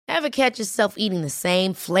Ever catch yourself eating the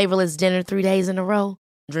same flavorless dinner 3 days in a row?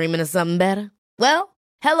 Dreaming of something better? Well,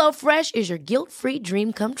 HelloFresh is your guilt-free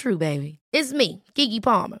dream come true, baby. It's me, Keke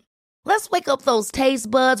Palmer. Let's wake up those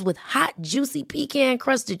taste buds with hot, juicy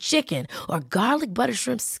pecan-crusted chicken or garlic butter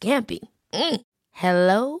shrimp scampi.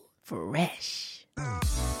 Hello Fresh.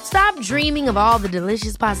 Stop dreaming of all the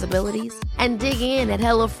delicious possibilities and dig in at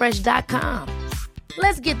HelloFresh.com.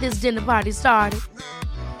 Let's get this dinner party started.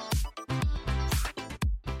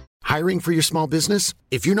 Hiring for your small business?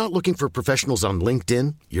 If you're not looking for professionals on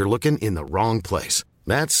LinkedIn, you're looking in the wrong place.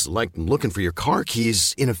 That's like looking for your car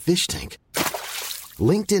keys in a fish tank.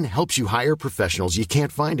 LinkedIn helps you hire professionals you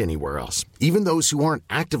can't find anywhere else, even those who aren't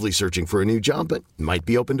actively searching for a new job but might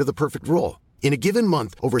be open to the perfect role. In a given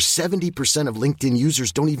month, over 70% of LinkedIn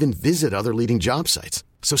users don't even visit other leading job sites.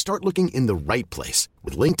 So start looking in the right place.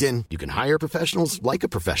 With LinkedIn, you can hire professionals like a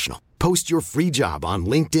professional. Post your free job on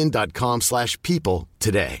linkedin.com/people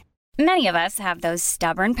today. Many of us have those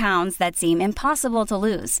stubborn pounds that seem impossible to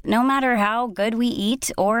lose, no matter how good we eat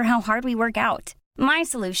or how hard we work out. My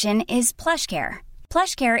solution is PlushCare.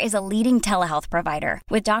 PlushCare is a leading telehealth provider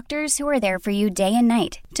with doctors who are there for you day and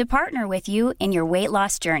night to partner with you in your weight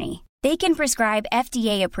loss journey. They can prescribe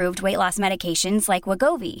FDA-approved weight loss medications like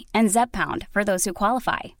Wegovy and Zepbound for those who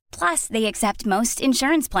qualify. Plus, they accept most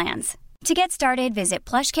insurance plans. To get started, visit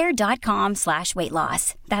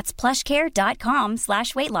plushcare.com/weightloss. That's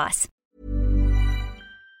plushcare.com/weightloss.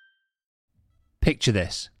 Picture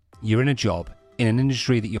this. You're in a job, in an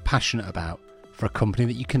industry that you're passionate about, for a company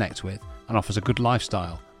that you connect with and offers a good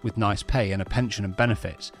lifestyle with nice pay and a pension and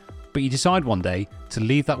benefits. But you decide one day to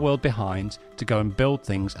leave that world behind to go and build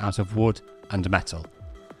things out of wood and metal.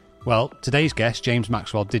 Well, today's guest, James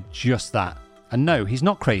Maxwell, did just that. And no, he's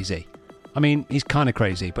not crazy. I mean, he's kind of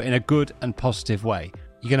crazy, but in a good and positive way.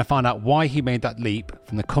 You're going to find out why he made that leap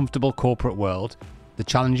from the comfortable corporate world, the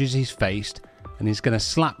challenges he's faced, and he's going to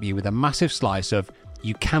slap you with a massive slice of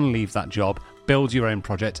you can leave that job, build your own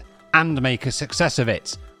project, and make a success of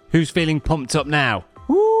it. Who's feeling pumped up now?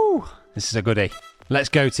 Woo! This is a goodie. Let's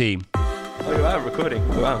go, team. Oh, you are recording.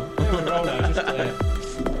 Wow.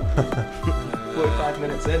 45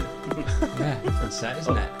 minutes in. Yeah, that's set,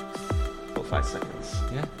 isn't it? 5 seconds.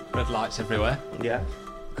 Yeah, red lights everywhere. Yeah.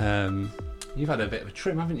 You've had a bit of a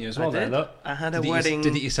trim, haven't you, as well? I did. There, look. I had a wedding.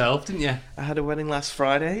 Did it yourself, didn't you? I had a wedding last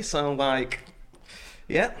Friday, so I'm like,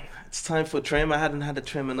 yeah, it's time for a trim. I hadn't had a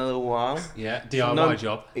trim in a little while. Yeah, DIY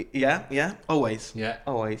job. Yeah, always. Yeah.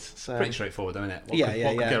 Always. So pretty straightforward, isn't it?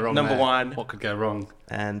 What could go wrong Number there? one. What could go wrong?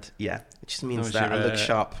 And yeah, it just means that I look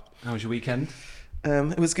sharp. How was your weekend?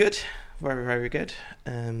 It was good. Very, very good.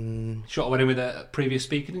 Shot a wedding with a previous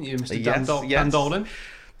speaker, didn't you, Mr. Yes, Dan Dolan?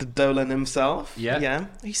 The Dolan himself. Yeah.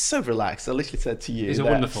 He's so relaxed. I literally said to you. He's a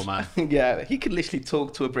wonderful man. Yeah, he could literally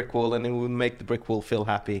talk to a brick wall and it would make the brick wall feel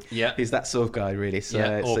happy. Yeah. He's that sort of guy, really.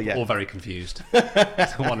 So, or very confused.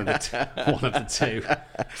 one of the two.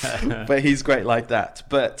 But he's great like that.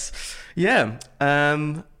 But yeah,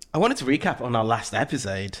 I wanted to recap on our last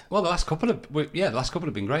episode. Well, the last couple have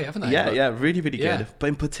been great, haven't they? Yeah, really, really good. Yeah. But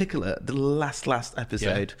in particular, the last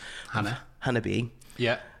episode, Hannah B.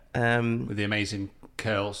 Yeah. With the amazing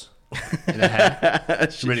curls in her hair.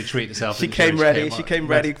 She really treated herself. She came ready. She came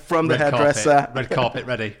ready from the hairdresser. Red carpet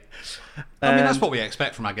ready. I mean, that's what we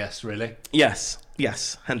expect from our guests, really. Yes,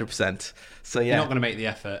 100%. So yeah, you're not going to make the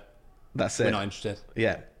effort. That's it. We're not interested.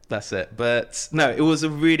 Yeah, that's it. But no, it was a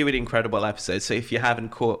really, really incredible episode. So if you haven't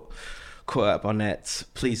caught up on it,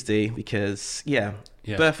 please do, because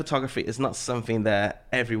birth photography is not something that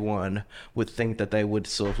everyone would think that they would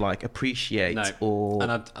sort of like appreciate. No. Or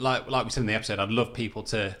and I'd, like we said in the episode, I'd love people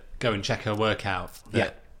to go and check her work out.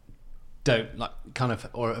 Don't like kind of,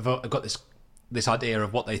 or have got this idea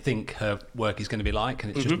of what they think her work is going to be like,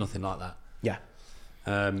 and it's just nothing like that. Yeah.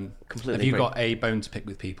 Completely. Have you got a bone to pick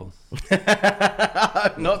with people?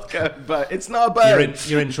 Not good, but it's not a bone.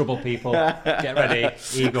 You're in trouble, people. Get ready.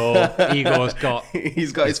 Igor's got.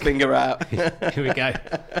 He's got his finger out. Here we go.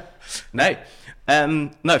 No.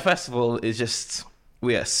 First of all, it's just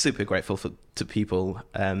we are super grateful to people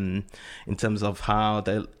in terms of how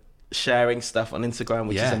they're sharing stuff on Instagram,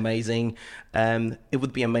 which is amazing. It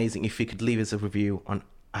would be amazing if you could leave us a review on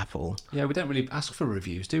Apple. Yeah, we don't really ask for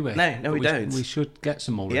reviews, do we? No, we don't. We should get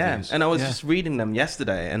some more reviews. Yeah, and I was just reading them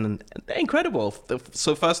yesterday, and they're incredible.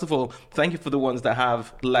 So first of all, thank you for the ones that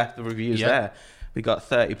have left the reviews there. We got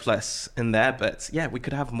 30 plus in there, but we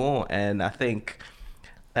could have more. And I think,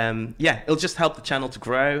 it'll just help the channel to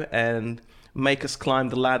grow and make us climb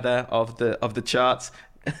the ladder of the charts.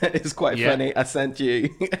 It's quite funny. I sent you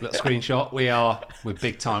little screenshot. We're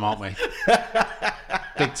big time, aren't we?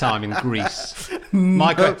 Big time in Greece.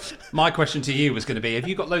 My question to you was going to be: have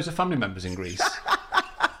you got loads of family members in Greece?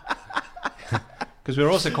 Because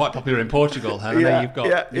we're also quite popular in Portugal. And I know you've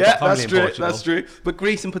got family in Portugal. That's true. But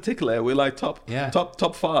Greece in particular, we're like top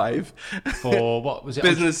 5 for what was it?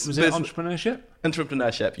 Business. Was it entrepreneurship?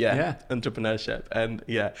 Entrepreneurship, entrepreneurship, and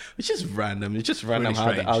it's just random. It's just random really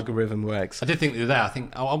how the algorithm works. I did think the other day.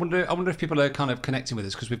 I wonder if people are kind of connecting with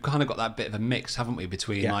us because we've kind of got that bit of a mix, haven't we,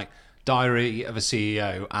 between like Diary of a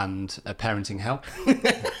CEO and a Parenting Help.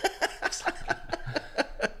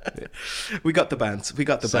 We got the bands.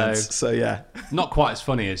 So yeah, not quite as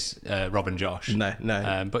funny as Rob and Josh. No.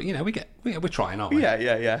 But we're trying, aren't we?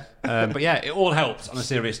 Yeah. But yeah, it all helps. On a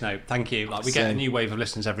serious note, thank you. Like we get a new wave of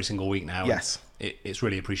listeners every single week now. Yes, it's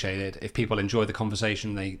really appreciated. If people enjoy the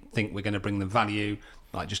conversation, they think we're going to bring them value.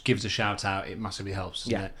 Like, just give us a shout out. It massively helps.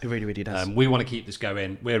 Doesn't it? It really, really does. We want to keep this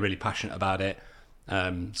going. We're really passionate about it.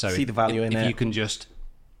 So see the value in it. If you can just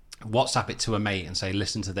WhatsApp it to a mate and say,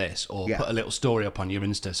 listen to this, or put a little story up on your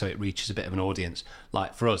Insta so it reaches a bit of an audience.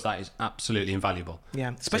 Like, for us, that is absolutely invaluable.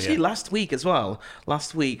 Yeah, especially last week as well.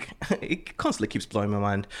 Last week, it constantly keeps blowing my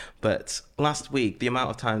mind, but last week, the amount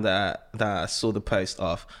of time that I saw the post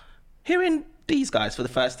of hearing these guys for the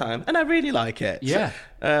first time, and I really like it. Yeah.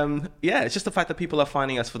 It's just the fact that people are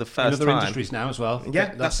finding us for the first time. In other industries now as well.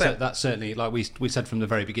 Yeah, that's certainly, like we said from the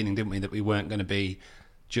very beginning, didn't we, that we weren't going to be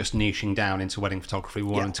just niching down into wedding photography. We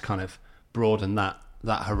wanted to kind of broaden that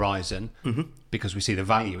horizon because we see the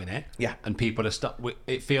value in it. Yeah. And people are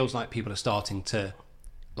it feels like people are starting to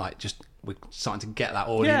we're starting to get that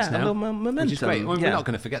audience now. A little momentum. Which is great. We're not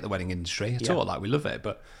going to forget the wedding industry at all. Like, we love it,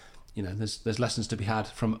 but there's lessons to be had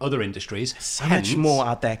from other industries. So much more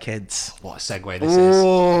out there, kids. What a segue this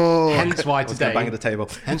is. Hence why today, bang at the table.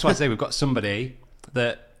 Hence why today we've got somebody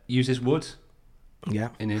that uses wood. Yeah.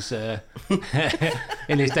 In his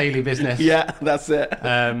in his daily business. Yeah, that's it.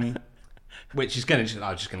 Which is I'm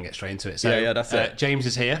just gonna get straight into it. So that's it. James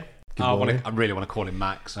is here. I really want to call him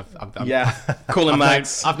Max. Call him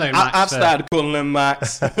Max. I've known Max. I've started calling him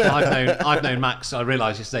Max. I've known Max. I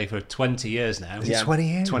realised yesterday for 20 years now. Is it 20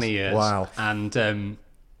 years? 20 years. Wow. And and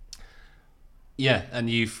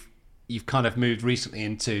you've kind of moved recently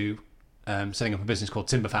into setting up a business called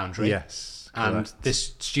Timber Foundry. Yes. And correct.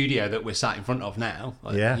 this studio that we're sat in front of now,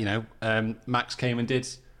 Max came and did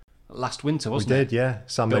last winter, wasn't it? We did, yeah.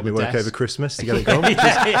 Sam Built made me the work desk. over Christmas to get it going. A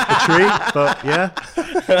treat, but yeah.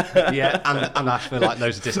 Yeah, and Ash for like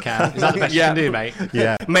loads of discount. Is that the best you can do, mate?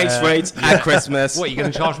 Yeah. Mates rates at Christmas. What, are you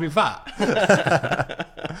going to charge me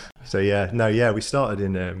VAT? So we started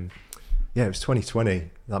in it was 2020,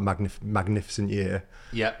 that magnificent year.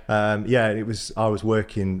 Yeah. It was. I was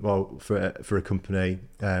working for a company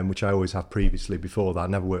which I always have previously. Before that, I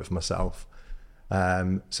never worked for myself.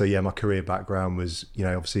 My career background was,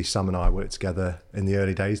 obviously Sam and I worked together in the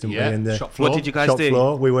early days, didn't we? In the shop floor. What did you guys shop do?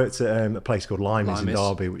 Floor. We worked at a place called Limey's in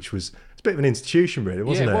Derby, which was a bit of an institution, really,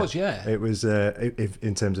 wasn't it? Yeah, it was. Yeah. It was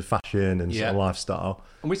in terms of fashion and sort of lifestyle.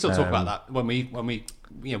 And we still talk about that when we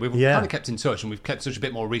we've kind of kept in touch, and we've kept in touch a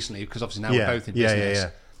bit more recently because obviously now we're both in business. Yeah.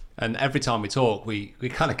 And every time we talk, we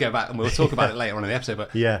kind of go back, and we'll talk about it later on in the episode,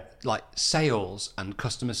 but like sales and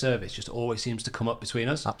customer service just always seems to come up between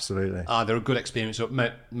us. Absolutely. They're a good experience, or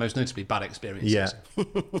most notably bad experiences. Yeah.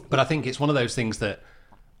 But I think it's one of those things that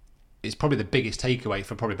is probably the biggest takeaway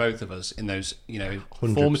for probably both of us in those, 100%.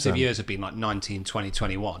 Formative years have been like 19, 20,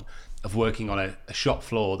 21 of working on a shop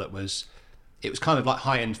floor that was kind of like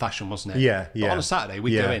high-end fashion, wasn't it? Yeah, But on a Saturday,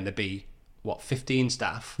 we'd go in, there'd be 15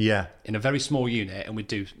 staff in a very small unit, and we'd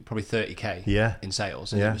do probably 30k in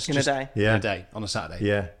sales. And it was in a day. In a day on a Saturday.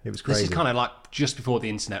 Yeah, it was crazy. This is kind of like just before the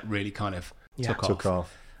internet really kind of took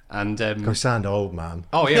off. And we sound old, man.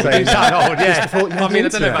 Oh yeah, we do sound old. Yeah, I mean, I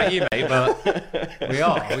don't know about you, mate, but we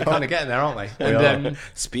are. We're kind of getting there, aren't we? And,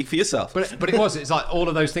 speak for yourself. But it's like all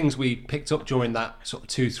of those things we picked up during that sort of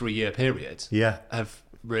 2-3 year period. Have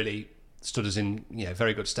really stood us in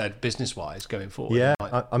very good stead business wise going forward. Yeah,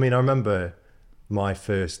 I mean, I remember my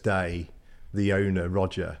first day, the owner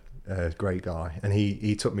Roger, great guy, and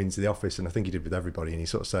he took me into the office, and I think he did with everybody, and he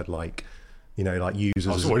sort of said users.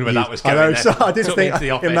 I was wondering where that was going. I know, so I didn't think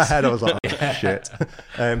in my head I was like, oh, shit.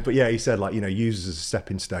 But he said users as a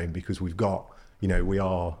stepping stone, because we've got we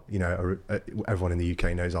are everyone in the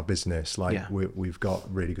UK knows our business. We've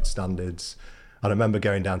got really good standards. And I remember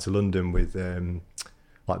going down to London with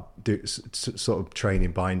sort of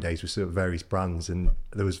training buying days with sort of various brands, and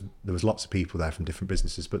there was lots of people there from different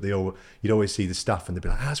businesses, but you'd always see the staff, and they'd be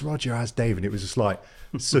like, how's Roger, how's Dave? And it was just like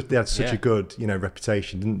they had such a good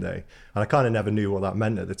reputation, didn't they? And I kind of never knew what that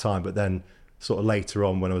meant at the time, but then sort of later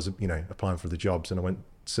on when I was, you know, applying for the jobs, and I went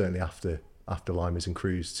certainly after Limers and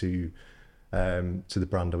Cruise to the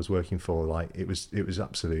brand I was working for, like it was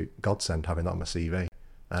absolute godsend having that on my CV.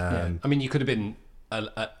 I mean, you could have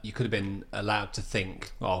been allowed to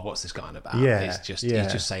think, oh, what's this guy on about? Yeah, he's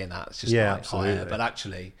just saying that. It's just absolutely. But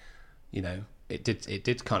actually, you know, it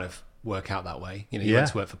did kind of work out that way. You know, you went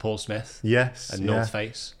to work for Paul Smith. Yes. And North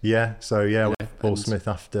Face. Yeah. So I went for Paul Smith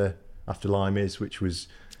after Limers, which was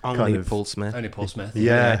only Paul Smith.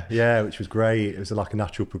 Yeah, which was great. It was like a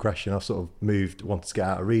natural progression. I sort of wanted to get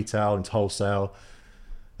out of retail into wholesale.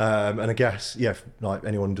 And I guess, like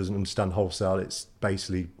anyone who doesn't understand wholesale, it's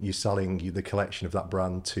basically you're selling the collection of that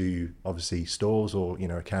brand to obviously stores or, you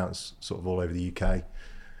know, accounts sort of all over the UK.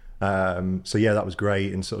 So that was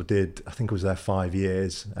great, and sort of I think I was there 5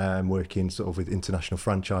 years, working sort of with international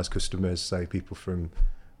franchise customers. So people from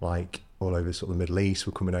like all over sort of the Middle East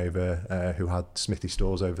were coming over, who had Smithy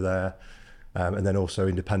stores over there. And then also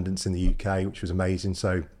independents in the UK, which was amazing.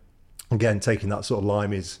 So again, taking that sort of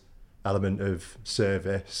Limers element of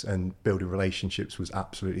service and building relationships was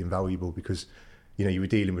absolutely invaluable, because, you know, you were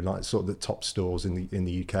dealing with like sort of the top stores in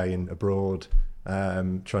the UK and abroad,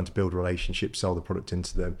 trying to build relationships, sell the product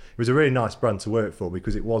into them. It was a really nice brand to work for,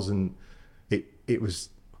 because it was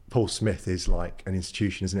Paul Smith is like an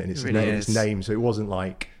institution, isn't it? And its name, so it wasn't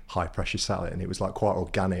like high pressure selling. It was like quite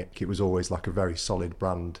organic. It was always like a very solid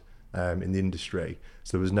brand in the industry,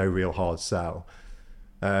 so there was no real hard sell.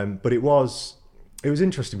 But it was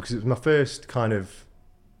interesting, because it was my first kind of,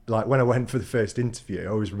 like when I went for the first interview, I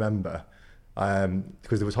always remember,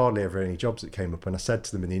 because there was hardly ever any jobs that came up, and I said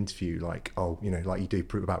to them in the interview, like, oh, you know, like you do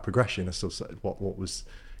about progression. I still said, what was,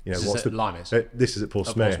 you know, what's the Limers? This is at Paul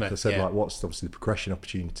Smith. Paul Smith. I said, like, what's obviously the progression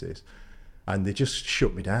opportunities? And they just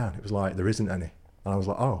shut me down. It was like, there isn't any. And I was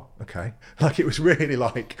like, oh, okay. Like, it was really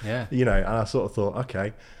like, you know, and I sort of thought,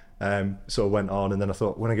 okay. Sort of went on, and then I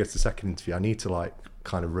thought, when I get to the second interview, I need to like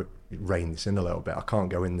kind of rein this in a little bit. I can't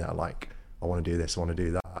go in there like, I want to do this, I want to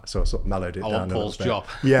do that. So I sort of mellowed it down. I want Paul's job.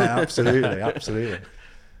 Yeah, absolutely, absolutely.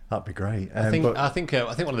 That'd be great. I think one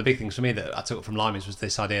of the big things for me that I took from Limers was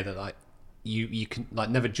this idea that like you can like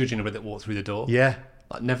never judge anybody that walked through the door. Yeah.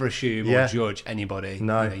 Like never assume or judge anybody.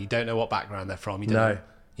 No. You know, you don't know what background they're from. You don't know,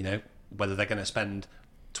 you know, whether they're going to spend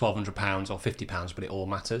 £1,200 or £50, but it all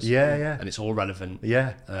matters. Yeah. And it's all relevant.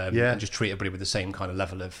 And just treat everybody with the same kind of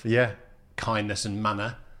level of kindness and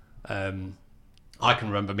manner. I can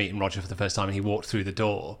remember meeting Roger for the first time, and he walked through the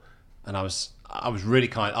door, and I was really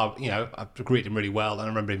kind. I greeted him really well, and I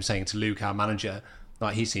remember him saying to Luke, our manager,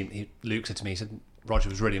 like Luke said to me, he said, Roger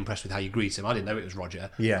was really impressed with how you greeted him. I didn't know it was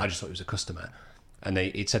Roger. I just thought it was a customer. And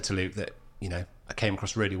he'd said to Luke that, you know, I came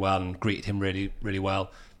across really well and greeted him really, really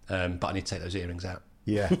well, but I need to take those earrings out.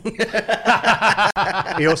 Yeah.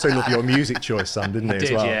 He also loved your music choice, Sam, didn't he? He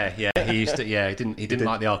did, as well? Yeah. He used to. Yeah, he didn't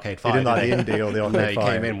like the Arcade Fire. He didn't like the indie or the Arcade Fire.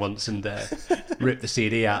 He came in once and ripped the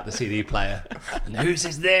CD out, the CD player. And whose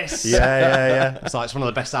is this? Yeah. It's like, it's one of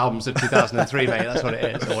the best albums of 2003, mate. That's what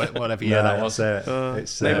it is, or whatever year that was.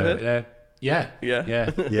 It's name of it?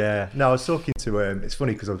 Yeah. No, I was talking to. It's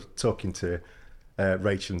funny because I was talking to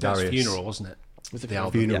Rachel and Darius. It was Funeral, wasn't it? The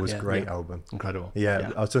album. Funeral was a great album. Incredible.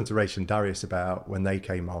 Yeah, I was talking to Rachel and Darius about when they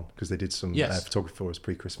came on, because they did some photography for us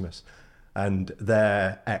pre-Christmas, and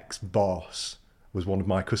their ex-boss was one of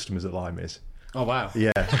my customers at Limers. Oh wow!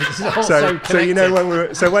 Yeah. So you know when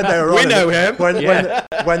they were on, we know him.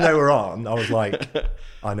 When they were on, I was like,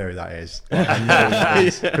 I know who that is. I know who that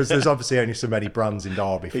is, because there's obviously only so many brands in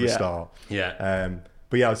Derby for a start. Yeah.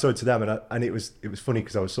 But yeah, I was talking to them, and it was funny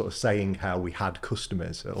because I was sort of saying how we had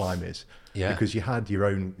customers at Limers. Yeah. Because you had your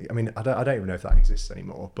own. I mean, I don't even know if that exists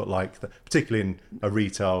anymore. But like, particularly in a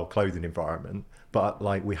retail clothing environment, but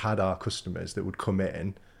like we had our customers that would come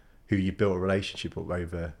in, who you built a relationship up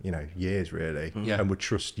over, you know, years really, and would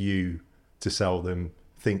trust you to sell them.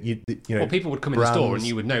 You know. Well, people would come brands, in the store and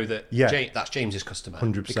you would know that that's James's customer,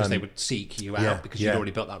 100%, because they would seek you out because you'd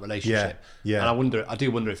already built that relationship. Yeah. And I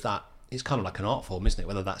do wonder if that. It's kind of like an art form, isn't it?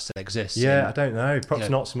 Whether that still exists. Yeah, I don't know. Perhaps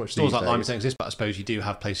not so much. Stores like Limers don't exist, but I suppose you do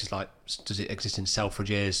have places like, does it exist in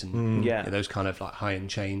Selfridges and those kind of like high-end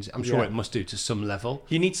chains? I'm sure it must do to some level.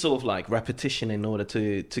 You need sort of like repetition in order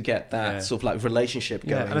to get that sort of like relationship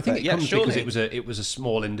going. And I think it comes because it was a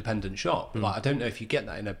small independent shop. Like, I don't know if you get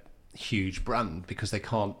that in a huge brand, because they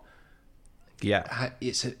can't. Yeah,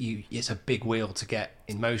 it's a big wheel to get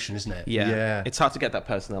in motion, isn't it? Yeah. It's hard to get that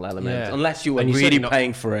personal element unless you were really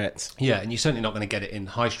paying for it. Yeah, and you're certainly not going to get it in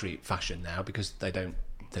high street fashion now, because they don't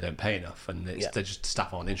pay enough, and they're just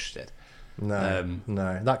staff aren't interested. No,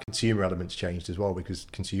 that consumer element's changed as well, because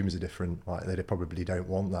consumers are different. Like, they probably don't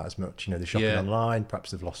want that as much. You know, they're shopping online.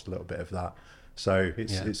 Perhaps they've lost a little bit of that So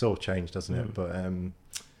it's all changed, hasn't it? But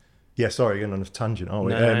yeah, sorry, going on a tangent, aren't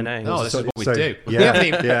we? No. No, this is what we do.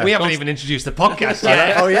 Yeah, we haven't even introduced the podcast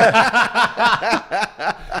yet. Oh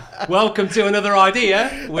yeah. Welcome to another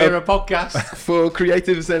idea. We're a podcast for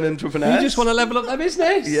creatives and entrepreneurs. You just want to level up their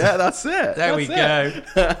business. Yeah, that's it. There we go.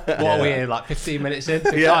 What are we in, like 15 minutes in?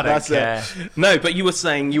 I don't care. It. No, but you were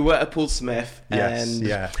saying you were at Paul Smith,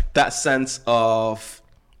 and that sense of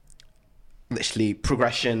literally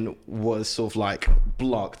progression was sort of like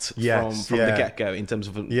blocked from the get-go in terms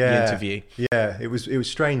of the interview. Yeah, it was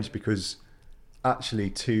strange because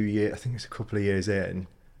actually 2 years, I think it's a couple of years in,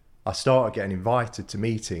 I started getting invited to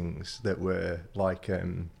meetings that were like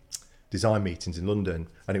design meetings in London,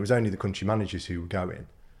 and it was only the country managers who were going,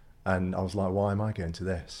 and I was like, why am I going to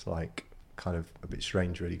this? Like, kind of a bit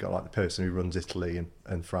strange really. You got like the person who runs Italy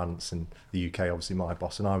and France and the UK, obviously my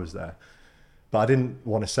boss, and I was there. But I didn't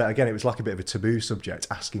want to say, again, it was like a bit of a taboo subject,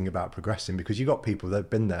 asking about progressing, because you got people that have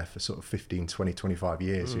been there for sort of 15, 20, 25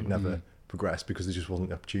 years who'd never progressed because there just wasn't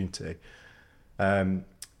the opportunity.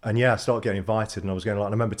 And yeah, I started getting invited, and I was going, like, I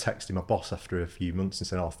remember texting my boss after a few months and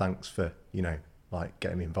saying, oh, thanks for, you know, like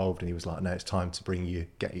getting me involved. And he was like, no, it's time to bring you,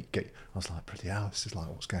 get. I was like, bloody hell, this is like,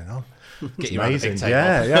 what's going on? Get you amazing.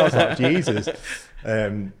 Yeah, I was like, Jesus.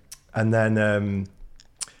 And then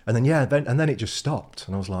it just stopped,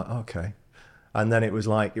 and I was like, oh, okay. And then it was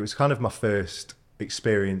kind of my first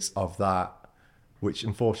experience of that, which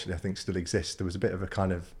unfortunately I think still exists. There was a bit of a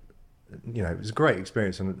kind of, you know, it was a great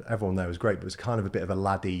experience and everyone there was great, but it was kind of a bit of a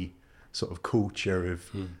laddie sort of culture of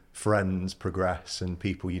friends progress and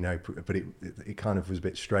people, you know, but it kind of was a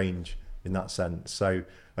bit strange in that sense. So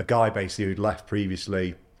a guy basically who'd left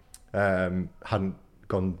previously, hadn't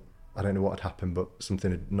gone, I don't know what had happened, but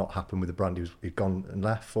something had not happened with the brand he'd gone and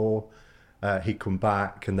left for. He'd come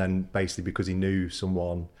back, and then basically because he knew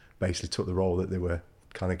someone, basically took the role that they were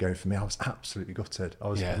kind of going for me. I was absolutely gutted. I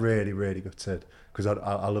was really, really gutted because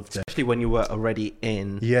I loved it. Especially when you were already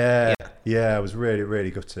in. Yeah, I was really, really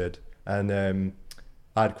gutted. And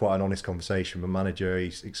I had quite an honest conversation with my manager.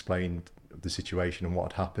 He explained the situation and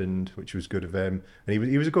what had happened, which was good of him. And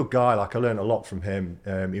he was a good guy. Like, I learned a lot from him.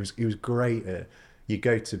 He was great at, you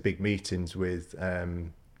go to big meetings with,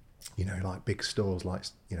 you know, like big stores like,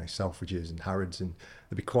 you know, Selfridges and Harrods, and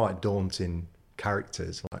they'd be quite daunting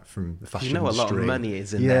characters, like from the fashion industry. A lot of money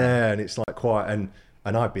is in there. Yeah, and it's like quite, and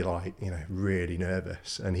I'd be like, you know, really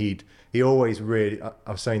nervous. And he always really,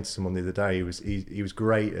 I was saying to someone the other day, he was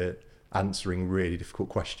great at answering really difficult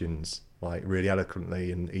questions, like really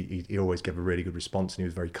eloquently, and he always gave a really good response, and he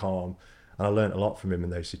was very calm. And I learned a lot from him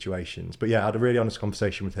in those situations. But yeah, I had a really honest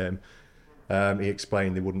conversation with him. He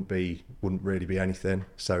explained there wouldn't really be anything.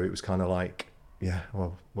 So it was kind of like, yeah,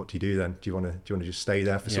 well, what do you do then? Do you want to just stay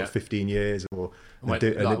there for sort of 15 years or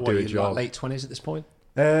do a job? Like late 20s at this point?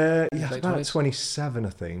 Yeah, it's about 20s? 27, I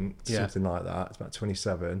think, something like that. It's about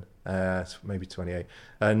 27, maybe 28.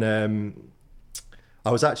 And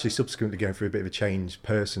I was actually subsequently going through a bit of a change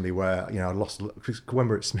personally, where, you know, I lost, because when we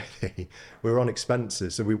were at Smithy, we were on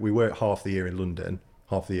expenses. So we worked half the year in London,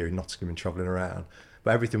 half the year in Nottingham and travelling around.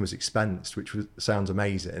 But everything was expensed, which sounds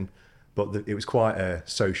amazing, but it was quite a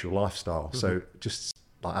social lifestyle. Mm-hmm. So just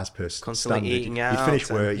like as per constantly standard, eating out, you finish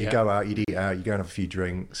work, you go out, you'd eat out, you go and have a few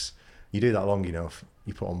drinks. You do that long enough,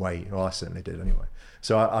 you put on weight. Well, I certainly did anyway.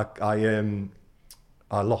 So I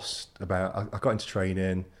lost about, I got into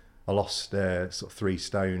training, I lost sort of 3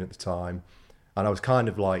 stone at the time, and I was kind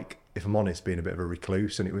of like, if I'm honest, being a bit of a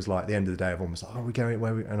recluse. And it was like, at the end of the day, everyone was like, oh, we're going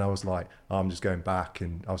where we, and I was like, oh, I'm just going back,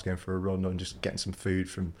 and I was going for a run and just getting some food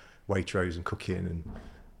from Waitrose and cooking. And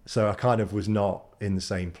so I kind of was not in the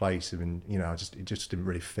same place. I mean, you know, it just didn't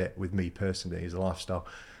really fit with me personally as a lifestyle.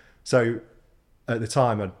 So at the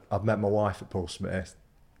time, I'd met my wife at Paul Smith.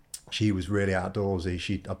 She was really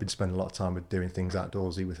outdoorsy. I've been spending a lot of time with doing things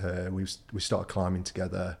outdoorsy with her. We started climbing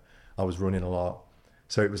together. I was running a lot.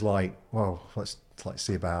 So it was like, well, let's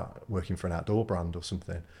see about working for an outdoor brand or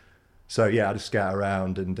something. So yeah, I just scout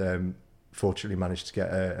around, and fortunately managed to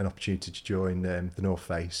get an opportunity to join the North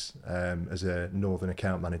Face as a Northern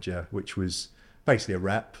account manager, which was basically a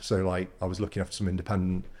rep. So like, I was looking after some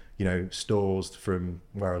independent, you know, stores from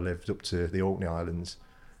where I lived up to the Orkney Islands.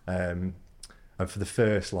 And for the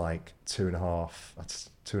first like 3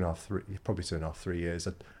 years,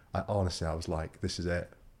 I honestly, I was like, this is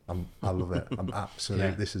it. I love it. I'm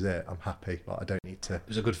absolutely, this is it. I'm happy. Like, I don't need to. It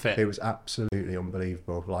was a good fit. It was absolutely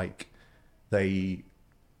unbelievable. Like, they,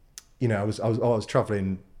 you know, I was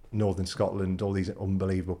traveling northern Scotland, all these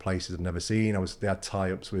unbelievable places I'd never seen. They had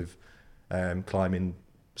tie-ups with climbing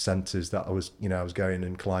centres that I was going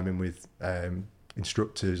and climbing with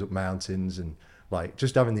instructors up mountains and like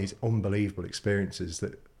just having these unbelievable experiences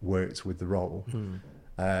that worked with the role.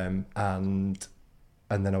 And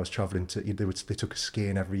then I was travelling to, they took us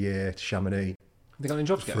skiing every year to Chamonix. They got any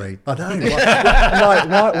jobs free. I know. I'm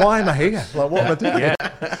like, why am I here? Like, what am I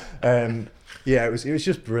doing? Yeah. It was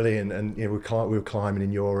just brilliant. And we were climbing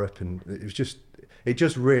in Europe, and it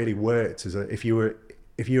just really worked as if you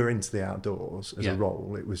were into the outdoors as a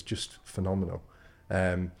role. It was just phenomenal.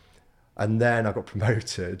 And then I got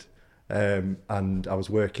promoted, and I was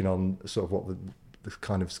working on sort of what the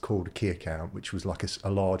kind of called a key account, which was like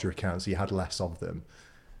a larger account, so you had less of them.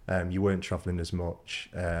 You weren't travelling as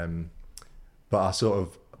much. But I sort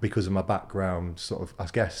of, because of my background, sort of, I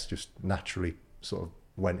guess, just naturally sort of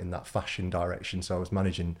went in that fashion direction. So I was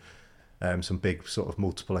managing some big sort of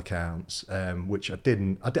multiple accounts, which I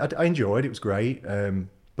enjoyed. It was great.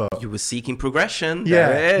 But you were seeking progression.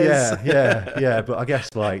 Yeah. But I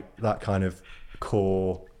guess like that kind of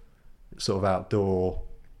core sort of outdoor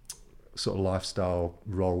sort of lifestyle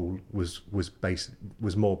role was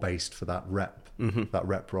more based for that rep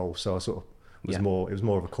role. So I sort of it was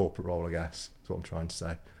more of a corporate role, I guess. That's what I'm trying to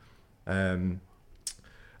say. And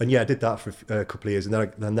I did that for a couple of years,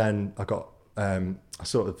 and then I got I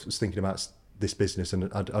sort of was thinking about this business,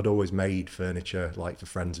 and I'd always made furniture like for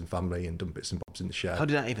friends and family and done bits and bobs in the shed. How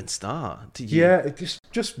did that even start? Did you? Yeah, it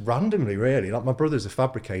just randomly, really. Like my brother's a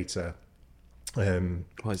fabricator.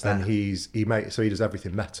 What is that? And he does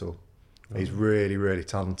everything metal. Oh. He's really, really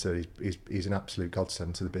talented. He's an absolute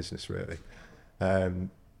godsend to the business, really.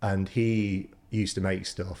 And he used to make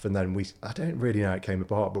stuff, and then I don't really know how it came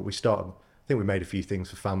apart, but I think we made a few things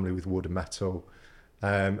for family with wood and metal.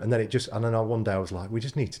 And then one day I was like, we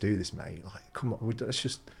just need to do this, mate. Like, come on, let's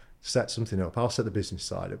just set something up. I'll set the business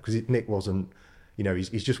side up, because Nick wasn't,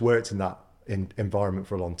 he's just worked in that environment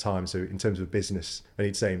for a long time. So in terms of business, and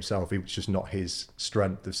he'd say himself, it was just not his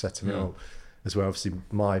strength of setting it up as well. Obviously,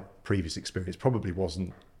 my previous experience probably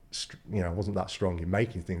wasn't that strong in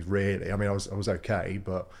making things, really. I mean, I was okay,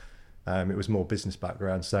 but it was more business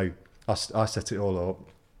background. So I set it all up.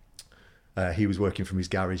 He was working from his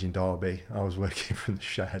garage in Derby. I was working from the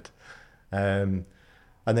shed. And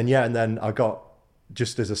then I got,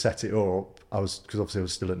 just as I set it up, because obviously I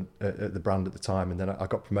was still at the brand at the time, and then I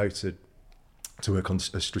got promoted to work on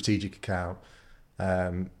a strategic account,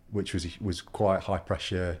 which was quite high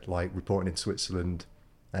pressure, like reporting in Switzerland.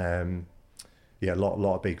 A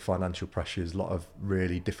lot of big financial pressures, a lot of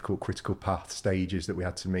really difficult critical path stages that we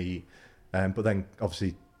had to meet. But then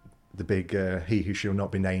obviously the big he who shall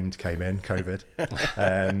not be named came in, COVID.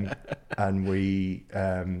 And we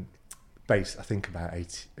based, I think about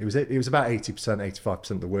 80, it was about 80%,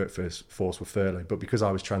 85% of the workforce were furloughed. But because I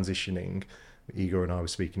was transitioning, Igor and I were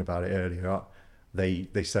speaking about it earlier,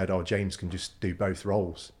 they said, oh, James can just do both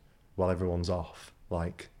roles while everyone's off.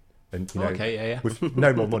 Like, and with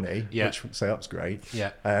no more money, which so that's great.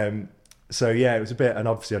 So it was a bit, and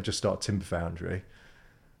obviously I just started Timber Foundry,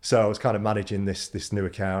 so I was kind of managing this new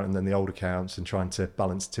account and then the old accounts and trying to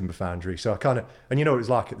balance Timber Foundry. So I kind of, and what it was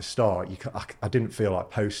like at the start, I didn't feel like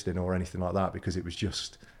posting or anything like that, because it was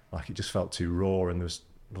just like, it just felt too raw, and there was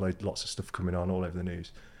lots of stuff coming on all over the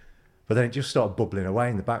news. But then it just started bubbling away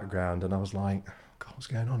in the background, and I was like, God, what's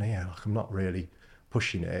going on here? Like, I'm not really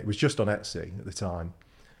pushing it. It was just on Etsy at the time.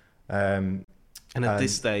 And at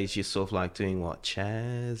this stage, you're sort of like doing what,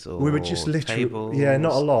 chairs or we were just literally tables? Yeah,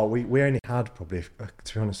 not a lot. We only had probably,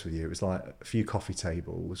 to be honest with you, it was like a few coffee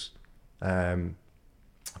tables, a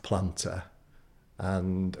planter,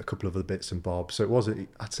 and a couple of other bits and bobs. So it was,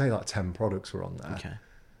 I'd say like 10 products were on there. Okay.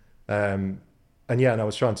 And I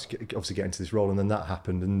was trying to obviously get into this role, and then that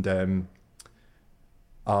happened, and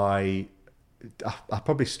I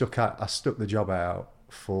probably stuck the job out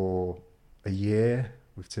for a year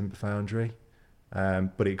with Timber Foundry,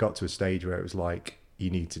 but it got to a stage where it was like, you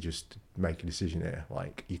need to just make a decision here.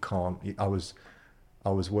 Like, you can't. I was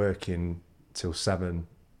working till 7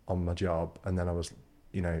 on my job, and then I was,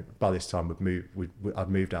 by this time I'd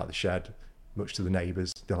moved out of the shed, much to the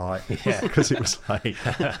neighbours' delight, because it was like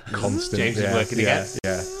constant. James is working again.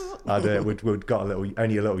 Yeah. We'd got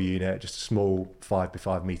only a little unit, just a small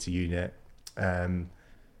 5x5 metre unit,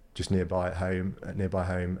 just nearby home,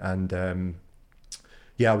 and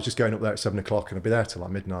I was just going up there at 7 o'clock, and I'd be there till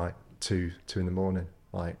like midnight, 2 in the morning.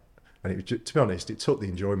 Like, and it, to be honest, it took the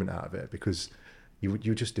enjoyment out of it, because you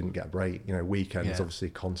just didn't get a break. Weekends obviously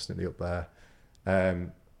constantly up there.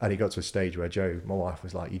 And it got to a stage where Jo, my wife,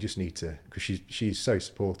 was like, you just need to, because she's so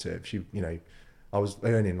supportive. She, I was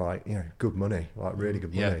earning like, good money, like really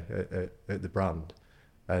good money at the brand.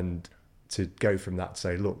 And to go from that to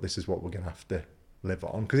say, look, this is what we're going to have to live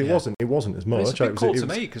on, because it wasn't as much. It's a big call to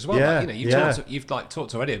make as well. Yeah, like, you've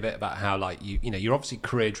talked already a bit about how like you're obviously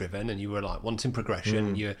career driven and you were like wanting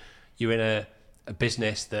progression. You're in a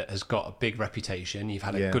business that has got a big reputation. You've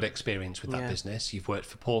had a good experience with that business. You've worked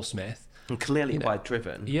for Paul Smith, and clearly quite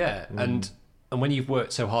driven. Yeah, and when you've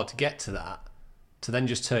worked so hard to get to that, to then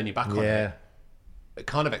just turn your back on it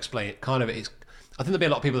kind of it's. I think there'll be a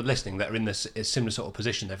lot of people listening that are in this similar sort of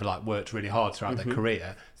position. They've like worked really hard throughout their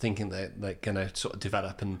career, thinking that they're going to sort of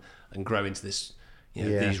develop and grow into this,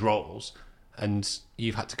 these roles, and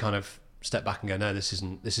you've had to kind of step back and go, no, this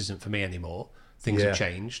isn't for me anymore. Things have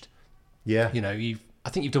changed. Yeah, I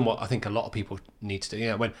think you've done what I think a lot of people need to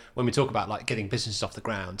do. When we talk about like getting businesses off the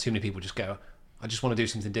ground, too many people just go, I just want to do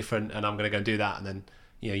something different, and I'm going to go and do that, and then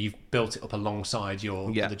you've built it up alongside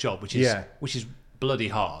your the job, which is bloody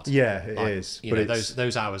hard. Yeah, it is. But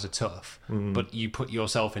those hours are tough. But you put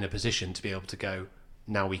yourself in a position to be able to go,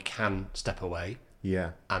 now we can step away.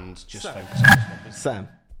 Yeah. And just focus on this. Sam.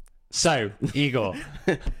 So, Igor.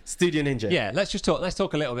 Studio Ninja. Yeah, let's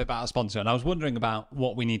talk a little bit about our sponsor. And I was wondering about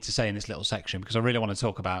what we need to say in this little section, because I really want to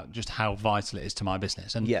talk about just how vital it is to my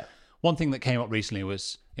business. And one thing that came up recently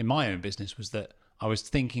was, in my own business, was that I was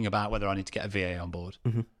thinking about whether I need to get a VA on board.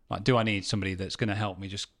 Like, do I need somebody that's going to help me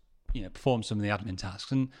just perform some of the admin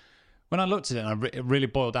tasks? And when I looked at it and it really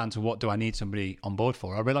boiled down to what do I need somebody on board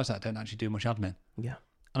for, I realised that I don't actually do much admin. Yeah.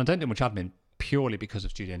 And I don't do much admin purely because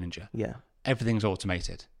of Studio Ninja. Yeah. Everything's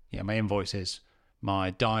automated. My invoices,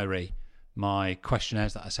 my diary, my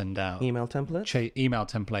questionnaires that I send out. Email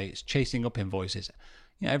templates. Chasing up invoices.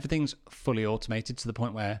 Everything's fully automated to the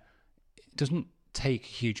point where it doesn't take a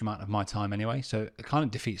huge amount of my time anyway. So it kind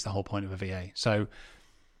of defeats the whole point of a VA. So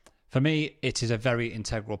for me, it is a very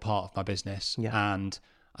integral part of my business. Yeah. And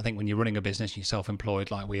I think when you're running a business, you're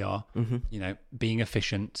self-employed like we are, being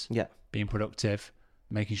efficient, being productive,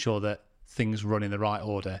 making sure that things run in the right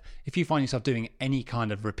order. If you find yourself doing any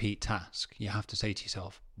kind of repeat task, you have to say to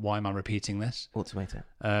yourself, why am I repeating this? Automate it.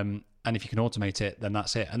 And if you can automate it, then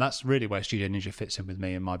that's it. And that's really where Studio Ninja fits in with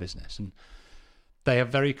me and my business. And they have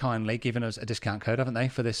very kindly given us a discount code, haven't they,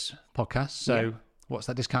 for this podcast? So what's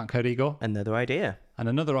that discount code, Igor? Another idea. And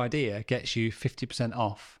another idea gets you 50%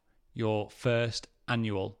 off your first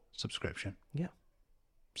annual subscription. Yeah.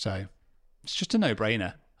 So it's just a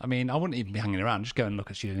no-brainer. I mean, I wouldn't even be hanging around. Just go and look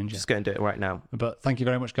at Studio Ninja. Just go and do it right now. But thank you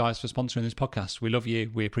very much, guys, for sponsoring this podcast. We love you.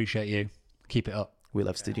 We appreciate you. Keep it up. We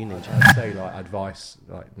love Studio Ninja. I'd say like advice,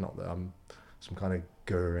 like not that I'm some kind of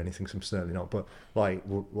guru or anything, so I'm certainly not. But like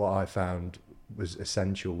what I found was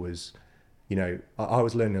essential was, I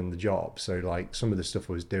was learning on the job. So like some of the stuff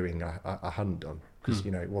I was doing, I hadn't done because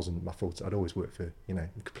it wasn't my fault. I'd always worked for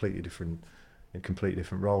completely different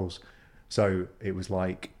roles. So it was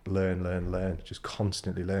like learn, just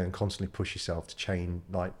constantly learn, constantly push yourself to change,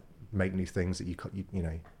 like make new things that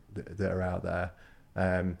that are out there,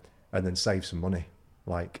 and then save some money.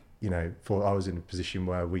 Like I was in a position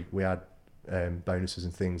where we had bonuses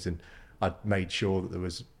and things, and I'd made sure that there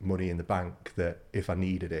was money in the bank that if I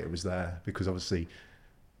needed it, it was there. Because obviously,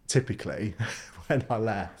 typically, when I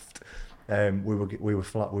left, we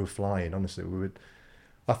were flying. Honestly, we would.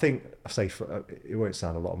 I think it won't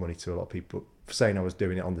sound a lot of money to a lot of people. For saying I was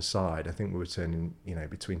doing it on the side, I think we were turning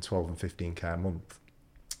between 12 and 15k a month,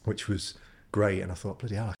 which was great. And I thought,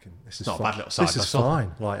 bloody hell, this is not fine. A bad little side this is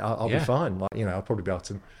fine. Like I'll be fine. Like I'll probably be able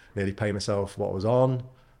to nearly pay myself what was on.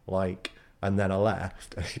 Like, and then I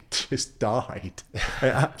left, and it just died. It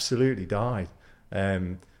absolutely died.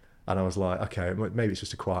 And I was like, okay, maybe it's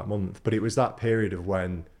just a quiet month. But it was that period of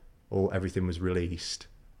when everything was released.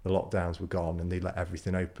 The lockdowns were gone and they let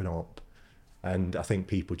everything open up. And I think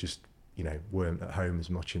people just, weren't at home as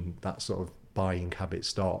much, and that sort of buying habit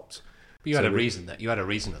stopped. But you had a reason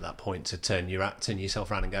at that point to turn yourself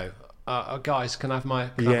around and go, guys, can I have my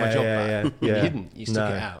job back? You didn't. You stuck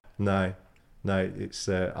it out. No, it's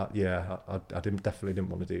I definitely didn't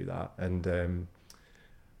want to do that. And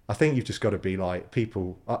I think you've just got to be like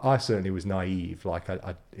people. I certainly was naive. Like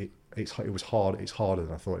it was hard. It's harder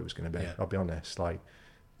than I thought it was going to be. I'll be honest. Like,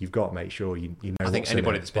 you've got to make sure you know. I think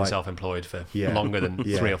anybody that's been self-employed for longer than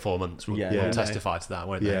 3 or 4 months will testify to that,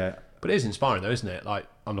 won't they? Yeah. But it is inspiring though, isn't it? Like,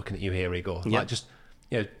 I'm looking at you here, Igor. Like, just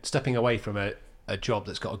stepping away from a job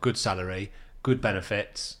that's got a good salary, good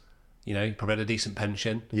benefits. You probably had a decent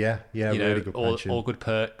pension. Really good pension. All good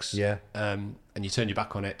perks. And you turn your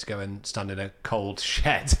back on it to go and stand in a cold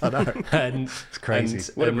shed. I know. And it's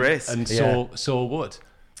crazy. What a risk. And saw wood.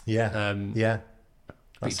 But you've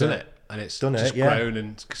done it. And it's just grown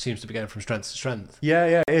and seems to be going from strength to strength.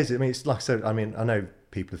 Yeah, it is. I mean, it's like I said. I mean, I know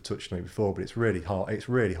people have touched on it before, but it's really hard. It's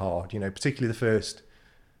really hard. Particularly the first.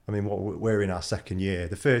 I mean, we're in our second year.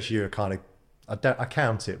 The first year, I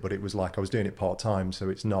count it, but it was like I was doing it part time, so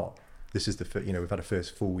it's not. This is we've had a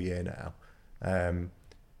first full year now,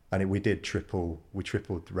 and we tripled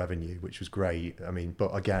the revenue, which was great. I mean,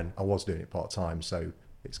 but again, I was doing it part time, so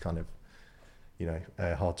it's kind of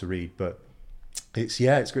hard to read, but it's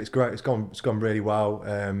great. It's gone really well.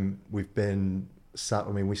 We've been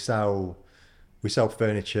we sell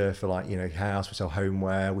furniture for like house. We sell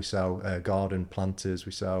homeware. We sell garden planters.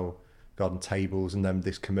 We sell garden tables, and then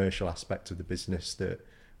this commercial aspect of the business that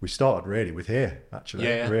we started really with here. Actually,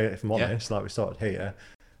 really, if I'm honest, like we started here.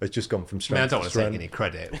 It's just gone from strength. I don't want to take any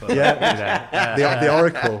credit, but the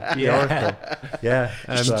Oracle, Oracle. Yeah.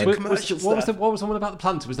 What was the one about the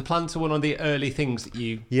planter? Was the planter one of the early things that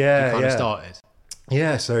you kind of started?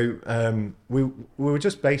 Yeah, so we were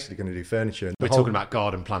just basically going to do furniture. We're talking about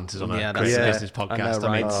garden planters on a business podcast.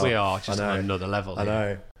 I mean, we are just on another level. I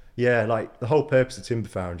know. Yeah, like the whole purpose of Timber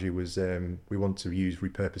Foundry was we wanted to use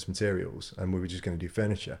repurposed materials, and we were just going to do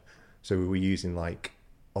furniture. So we were using like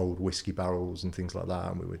old whiskey barrels and things like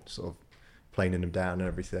that, and we were sort of planing them down and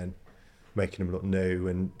everything, making them look new,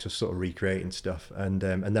 and just sort of recreating stuff. And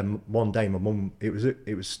then one day, my mum, it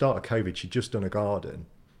was start of COVID. She'd just done a garden,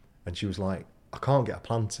 and she was like, I can't get a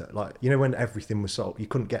planter. Like, when everything was sold, you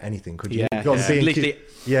couldn't get anything, could you? Literally,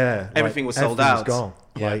 everything was sold out. Was gone.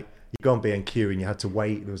 Like, you go on B&Q and you had to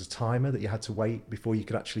wait. There was a timer that you had to wait before you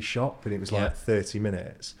could actually shop, and it was like 30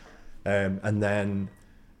 minutes. And then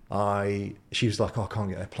she was like, I can't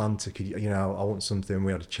get a planter. Could you, I want something.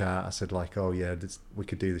 We had a chat. I said like, we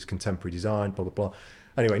could do this contemporary design, blah, blah, blah.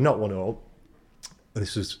 Anyway, not one up. I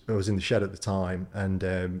was in the shed at the time, and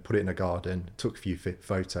put it in a garden, took a few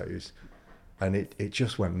photos. And it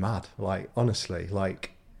just went mad. Like, honestly,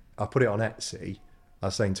 like I put it on Etsy. I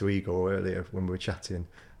was saying to Igor earlier when we were chatting,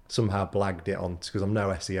 somehow blagged it on, because I'm no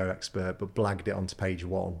SEO expert, but blagged it onto page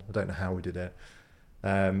 1. I don't know how we did it.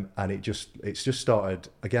 And it's just started,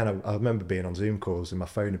 again, I remember being on Zoom calls and my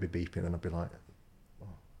phone would be beeping and I'd be like,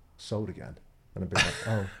 sold again. And I'd be like,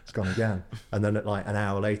 oh, it's gone again. And then like an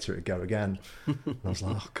hour later it'd go again. And I was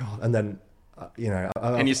like, oh God. And then,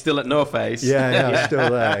 and you're still at No Face. Yeah, I'm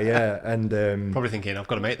still there. Yeah, and probably thinking I've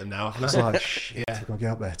got to make them now. I was like, shit, I've got to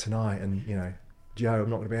get up there tonight, and Joe, I'm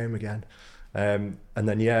not going to be home again. And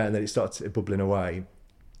then it started bubbling away,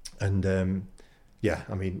 and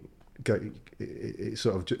I mean, it's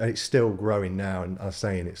sort of, and it's still growing now. And I was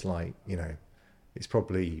saying, it's like it's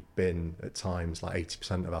probably been at times like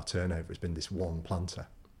 80% of our turnover has been this one planter.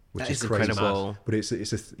 Which is crazy, incredible. But it's a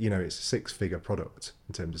 6-figure product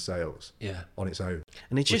in terms of sales, on its own.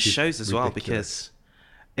 And it just shows as well, because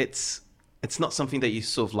it's not something that you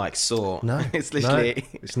sort of like saw. No, it's literally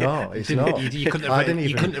it's not. You couldn't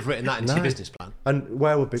have written that into your business plan. And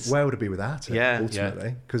where would it be without it? Yeah,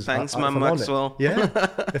 ultimately. Because thanks, man, Maxwell.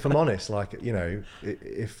 If I'm honest, like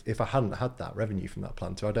if I hadn't had that revenue from that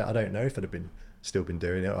planter, I don't know if I'd have still been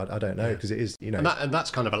doing it. I don't know, because it is, and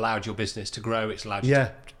that's kind of allowed your business to grow. It's allowed you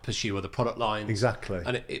to pursue other product lines. Exactly.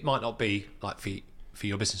 And it might not be like for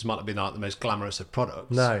your business, it might not be like the most glamorous of products.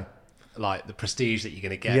 No. Like the prestige that you're going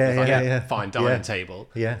to get with a fine dining table.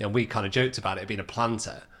 Yeah. And we kind of joked about it being a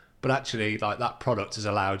planter, but actually like that product has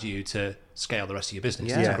allowed you to scale the rest of your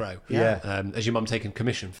business to grow. Yeah. Has your mum taken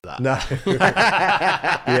commission for that? No.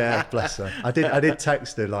 Yeah, bless her. I did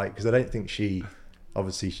text her, like, because I don't think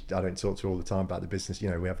obviously I don't talk to her all the time about the business, we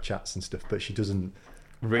have chats and stuff, but she doesn't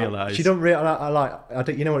realise. She don't realise. I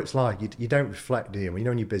don't. You know what it's like. You don't reflect, do you? When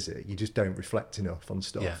you're busy, you just don't reflect enough on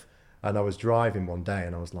stuff. Yeah. And I was driving one day,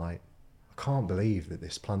 and I was like, I can't believe that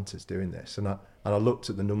this planter's doing this. And I looked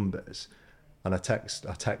at the numbers, and I text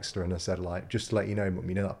her, and I said, like, just to let you know, Mum,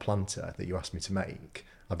 that planter that you asked me to make,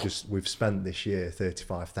 we've spent this year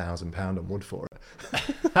 £35,000 on wood for it,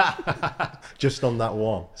 just on that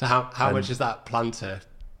one. So how much is that planter?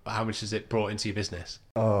 How much has it brought into your business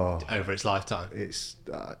over its lifetime? It's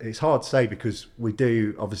hard to say, because we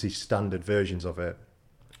do obviously standard versions of it,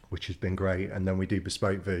 which has been great, and then we do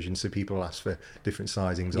bespoke versions, so people ask for different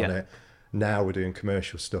sizings on it. Now we're doing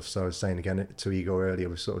commercial stuff. So I was saying again to Igor earlier,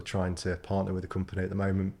 we're sort of trying to partner with a company at the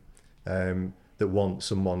moment that want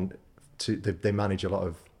someone to. They manage a lot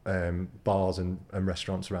of bars and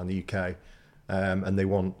restaurants around the UK, and they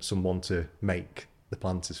want someone to make the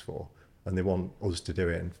planters for. And they want us to do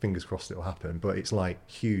it, and fingers crossed it'll happen. But it's like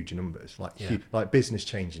huge numbers, like business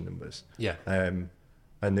changing numbers. Yeah.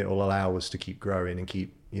 And it will allow us to keep growing and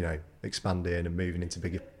keep, expanding and moving into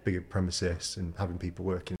bigger premises and having people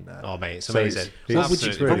working there. Oh mate, it's amazing. What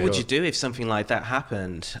would you do if something like that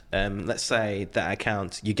happened? Let's say that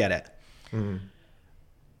account, you get it. Mm.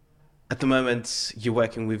 At the moment, you're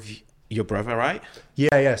working with your brother, right?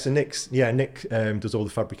 Yeah. So Nick does all the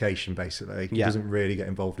fabrication basically. He doesn't really get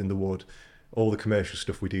involved in the wood. all the commercial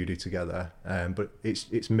stuff we do together. But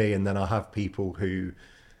it's me, and then I have people who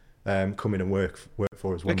come in and work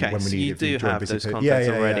for us when we need you it. do have those contacts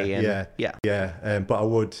already. Yeah. But I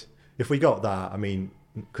would, if we got that, I mean,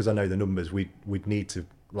 because I know the numbers, we'd need to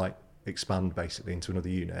like expand basically into another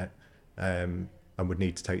unit, and would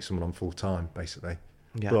need to take someone on full time basically.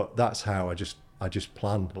 Yeah. But that's how I just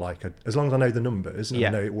plan, like, as long as I know the numbers and I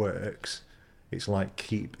know it works, it's like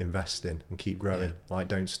keep investing and keep growing, like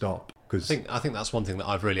don't stop. Because I think that's one thing that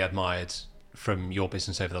I've really admired from your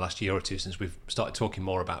business over the last year or two since we've started talking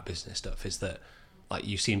more about business stuff, is that like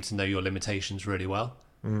you seem to know your limitations really well,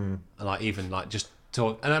 and like even like just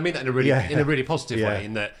talk, and I mean that in a really positive way.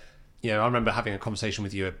 In that, you know, I remember having a conversation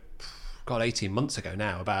with you, 18 months ago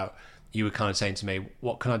now, about you were kind of saying to me,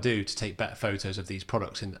 what can I do to take better photos of these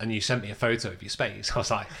products? And you sent me a photo of your space. I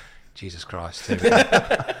was like, Jesus Christ,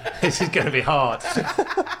 this is going to be hard.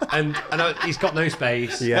 And I know he's got no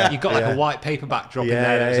space. You've got like a white paper backdrop in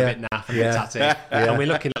there that was a bit naff and a bit tatty. And we're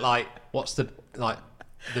looking at like, what's the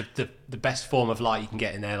best form of light you can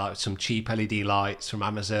get in there, like some cheap LED lights from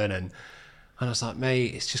Amazon. And I was like,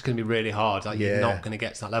 mate, it's just going to be really hard. Like you're not going to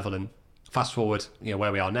get to that level. And fast forward, you know,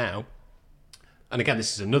 where we are now. And again,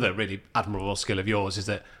 this is another really admirable skill of yours, is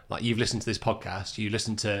that like you've listened to this podcast, you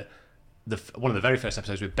listened to one of the very first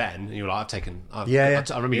episodes with Ben, and you were like, I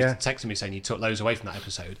remember you texting me saying you took loads away from that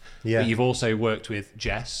episode. But you've also worked with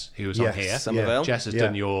Jess, who was on here. Somerville. Jess has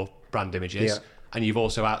done your brand images, and you've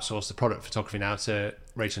also outsourced the product photography now to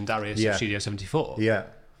Rachel and Darius at Studio 74.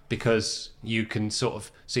 Because you can sort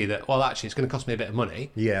of see that, well, actually, it's going to cost me a bit of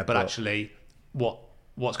money, but actually,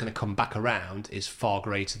 what's going to come back around is far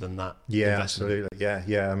greater than that investment.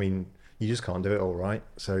 Absolutely. I mean, you just can't do it all, right?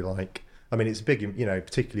 So like, I mean, it's big, you know,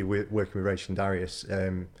 particularly working with Rachel and Darius,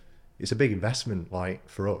 it's a big investment, like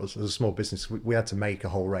for us as a small business. We had to make a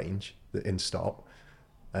whole range in stock,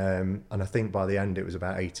 and I think by the end it was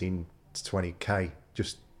about 18 to 20k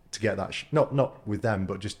just to get that not with them,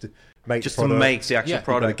 but just to make the actual product.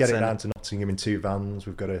 We've got to get it down to Nottingham in 2 vans.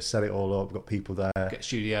 We've got to set it all up. We've got people there. Get a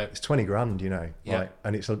studio. It's 20 grand, you know. Like,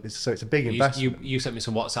 and it's a big investment. You sent me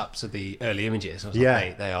some WhatsApps of the early images. I was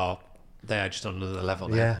like, mate, they are just on another level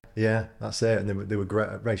now. Yeah, that's it. And they were great.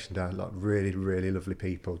 Rachel and Dad, like really, really lovely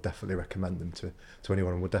people. Definitely recommend them to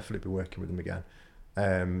anyone, and we'll definitely be working with them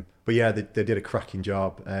again. But yeah, they did a cracking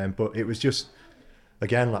job. But it was just,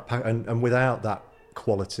 again, like, and without that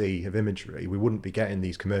quality of imagery, we wouldn't be getting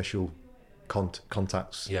these commercial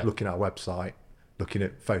contacts looking at our website, looking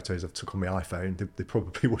at photos I've took on my iPhone. They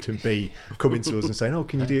probably wouldn't be coming to us and saying, oh,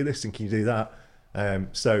 can you do this and can you do that?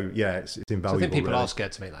 So yeah, it's invaluable. So I think people really are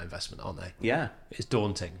scared to make that investment, aren't they? Yeah, it's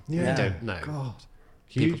daunting. You don't know. God,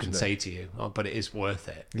 people can say to you, oh, but it is worth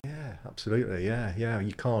it. Yeah, absolutely. Yeah,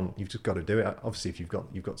 you can't. You've just got to do it. Obviously, if you've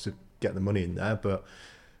got to get the money in there, but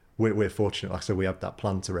we're fortunate. Like I said, we have that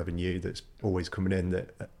planter revenue that's always coming in.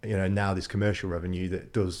 That, you know, now this commercial revenue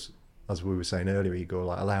that does, as we were saying earlier, Igor,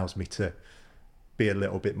 like allows me to be a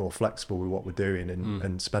little bit more flexible with what we're doing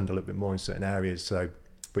and spend a little bit more in certain areas. So,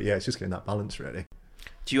 but yeah, it's just getting that balance really.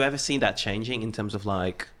 Do you ever see that changing in terms of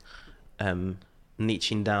like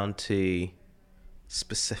niching down to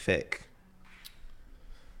specific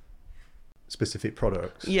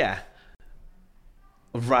products? Yeah.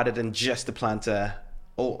 Rather than just the planter,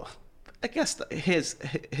 or I guess here's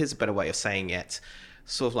a better way of saying it.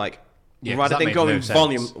 Sort of like rather than going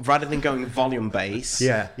volume based.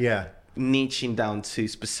 Yeah. Niching down to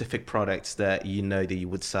specific products that you know that you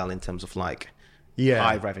would sell in terms of like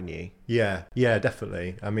high revenue. Yeah,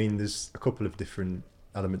 definitely. I mean, there's a couple of different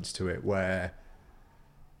elements to it where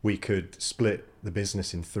we could split the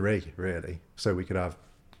business in 3, really. So we could have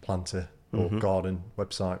planter or garden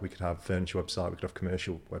website, we could have furniture website, we could have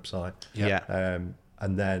commercial website.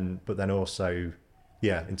 But then also,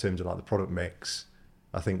 in terms of like the product mix,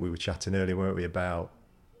 I think we were chatting earlier, weren't we, about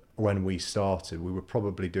when we started, we were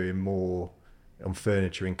probably doing more on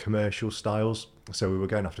furniture in commercial styles. So we were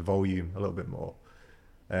going after volume a little bit more.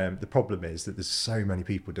 The problem is that there's so many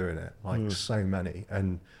people doing it, like so many.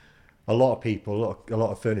 And a lot of people, a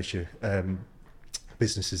lot of furniture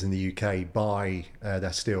businesses in the UK buy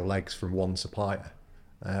their steel legs from one supplier.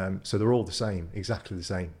 So they're all the same, exactly the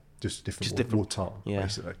same, just different wood type,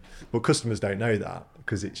 basically. But customers don't know that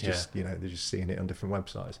because it's just, you know, they're just seeing it on different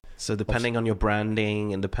websites. So depending on your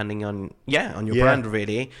branding and depending on your brand,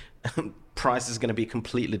 really, price is going to be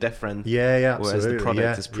completely different. Yeah, absolutely. Whereas the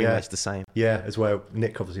product is pretty much the same. Yeah, as well.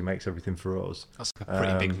 Nick obviously makes everything for us. That's a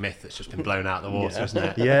pretty big myth that's just been blown out of the water, isn't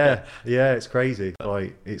it? Yeah, it's crazy.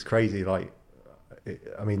 I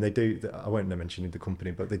mean, they do. I won't mention the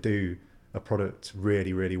company, but they do a product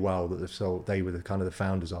really, really well that they've sold. They were the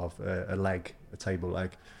founders of a table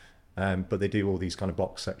leg, But they do all these kind of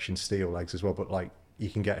box section steel legs as well. But like you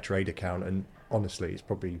can get a trade account, and honestly, it's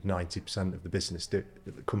probably 90% of the business the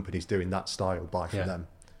companies doing that style buy from them.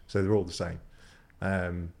 So they're all the same.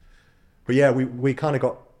 But yeah, we kind of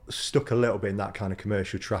got stuck a little bit in that kind of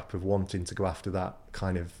commercial trap of wanting to go after that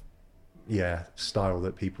kind of style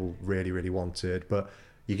that people really, really wanted. But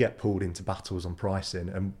you get pulled into battles on pricing,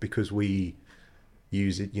 and because we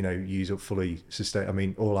use up fully sustain. I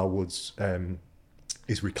mean, all our woods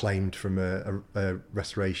is reclaimed from a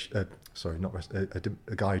restoration. A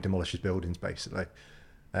guy who demolishes buildings, basically.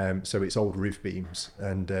 So it's old roof beams,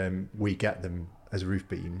 and we get them as roof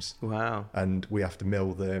beams. Wow. And we have to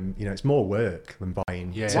mill them. It's more work than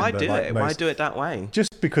buying. Yeah. Why do it? Why do it that way?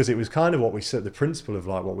 Just because it was kind of what we set, the principle of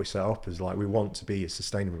like what we set up as like we want to be as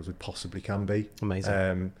sustainable as we possibly can be.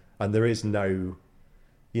 Amazing. And there is no,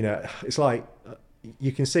 it's like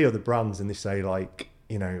you can see other brands and they say like,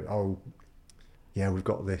 oh, yeah, we've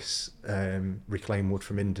got this reclaimed wood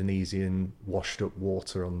from Indonesian washed up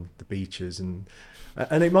water on the beaches, and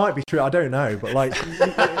it might be true. I don't know, but like,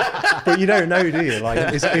 but you don't know, do you?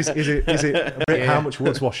 Like, is it a bit how much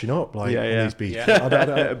wood's washing up like on these beaches? I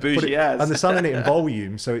don't Bougie ass. And they're selling it in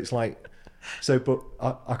volume, so it's like, but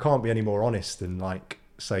I can't be any more honest than like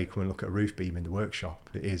say, come and look at a roof beam in the workshop.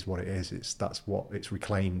 It is what it is. That's what it's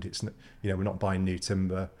reclaimed. It's we're not buying new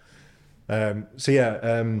timber.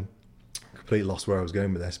 Completely lost where I was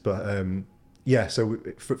going with this, but so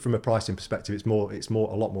from a pricing perspective, it's a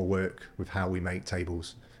lot more work with how we make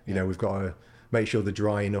tables. We've got to make sure they're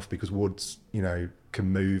dry enough, because woods can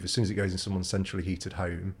move as soon as it goes in someone's centrally heated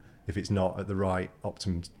home. If it's not at the right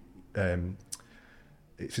optimum,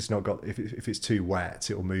 if it's too wet,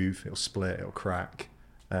 it'll move, it'll split, it'll crack.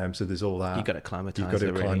 So there's all that. You've got to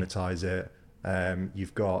acclimatise it.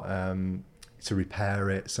 You've got to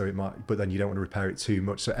repair it, so it might, but then you don't want to repair it too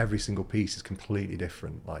much. So every single piece is completely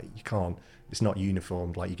different. Like you can't, it's not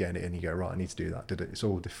uniform. Like you get it and you go, right, I need to do that. It's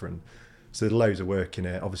all different. So there's loads of work in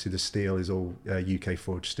it. Obviously the steel is all UK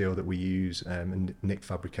forged steel that we use, and Nick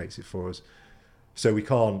fabricates it for us. So we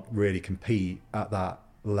can't really compete at that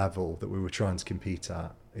level that we were trying to compete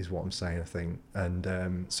at, is what I'm saying, I think. And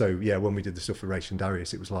when we did the stuff for Rachel and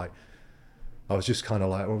Darius, it was like, I was just kind of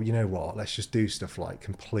like, well, you know what, let's just do stuff like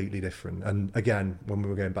completely different. And again, when we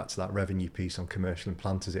were going back to that revenue piece on commercial and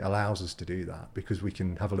planters, it allows us to do that because we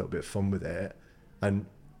can have a little bit of fun with it. And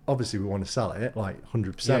obviously we want to sell it, like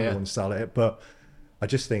 100% we want to sell it. But I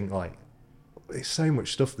just think like, it's so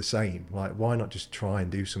much stuff the same. Like, why not just try and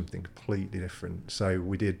do something completely different? So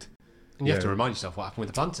we did. And you have to remind yourself what happened with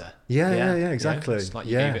the planter. Yeah, exactly. It's like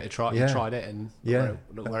you gave it a try, you tried it, and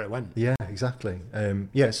look where it went. Yeah, exactly.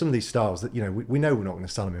 Some of these styles that we know we're not going to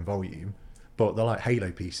sell them in volume, but they're like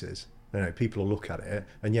halo pieces. People will look at it,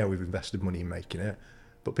 and we've invested money in making it,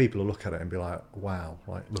 but people will look at it and be like, wow,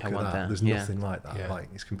 like look at that. There's nothing like that. Like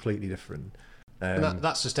it's completely different. And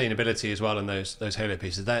that sustainability as well, and those halo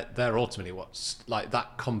pieces, they're ultimately what's like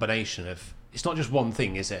that combination of. It's not just one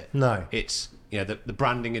thing, is it? No. It's the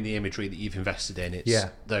branding and the imagery that you've invested in. It's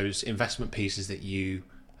those investment pieces that you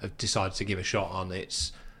have decided to give a shot on.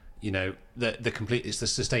 It's the complete. It's the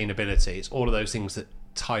sustainability. It's all of those things that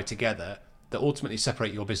tie together that ultimately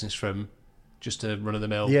separate your business from just a run of the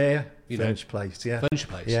mill. Furniture place. Furniture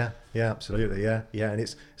place. Yeah, absolutely. Yeah. And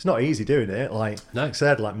it's not easy doing it. Like I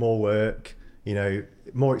said, like more work.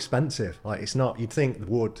 More expensive. Like it's not. You'd think the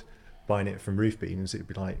wood. Buying it from roof beams, it'd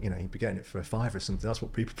be like you'd be getting it for a £5 or something. That's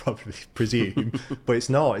what people probably presume, but it's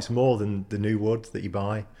not. It's more than the new wood that you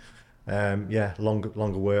buy.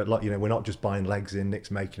 Longer work. Like we're not just buying legs in.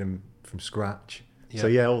 Nick's making them from scratch. So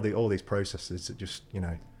all these processes that just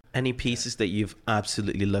Any pieces that you've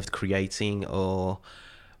absolutely loved creating, or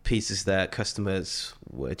pieces that customers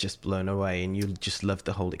were just blown away, and you just loved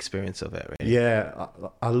the whole experience of it? Really? Yeah,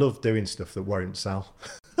 I love doing stuff that won't sell.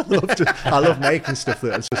 I love making stuff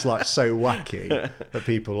that's just like so wacky that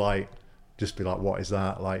people like just be like, what is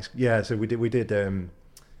that? Like, so we did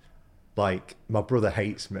like my brother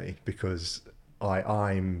hates me because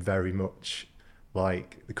I'm very much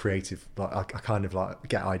like the creative, like I kind of like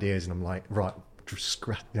get ideas and I'm like, right, just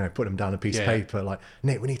scratch, put them down on a piece of paper, like,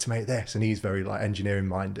 Nick, we need to make this, and he's very like engineering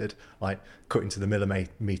minded, like cutting to the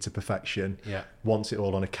millimeter perfection, wants it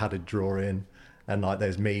all on a CAD drawing. And like,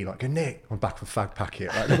 there's me like, Nick, I'm back for fag packet.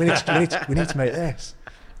 Like, we need to make this.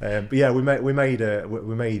 But yeah, we made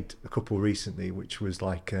a couple recently, which was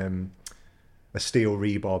like a steel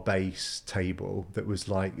rebar base table that was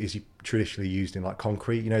like is traditionally used in like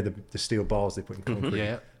concrete. The steel bars they put in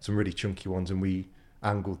concrete. Some really chunky ones, and we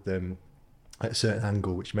angled them at a certain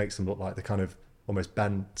angle, which makes them look like they're kind of almost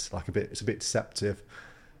bent, like it's a bit deceptive.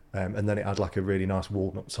 And then it had like a really nice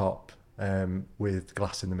walnut top. with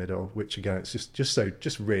glass in the middle, which again, it's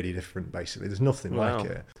just really different. Basically, there's nothing like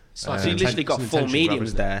it. So you literally got 4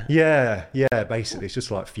 mediums there. Yeah. Basically, it's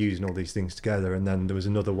just like fusing all these things together. And then there was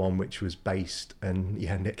another one which was based, and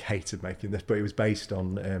Nick hated making this, but it was based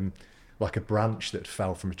on like a branch that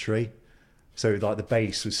fell from a tree. So like the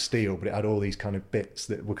base was steel, but it had all these kind of bits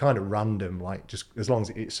that were kind of random, like just as long as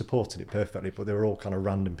it supported it perfectly, but they were all kind of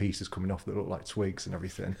random pieces coming off that looked like twigs and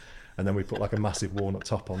everything. And then we put like a massive walnut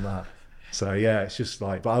top on that. So yeah, it's just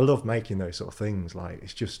like, but I love making those sort of things. Like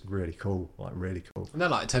it's just really cool, like really cool. And they're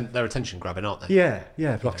like they're attention grabbing, aren't they? Yeah.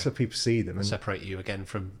 But like so people see them and separate you again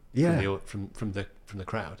from the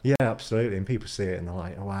crowd. Yeah, absolutely. And people see it and they're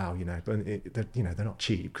like, oh wow, But they're not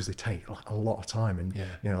cheap because they take like a lot of time. And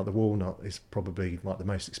like the walnut is probably like the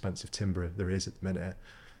most expensive timber there is at the minute.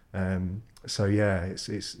 So yeah,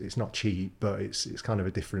 it's not cheap, but it's kind of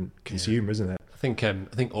a different consumer, isn't it? I think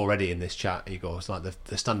already in this chat, Igor, it's like the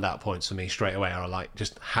standout points for me straight away are like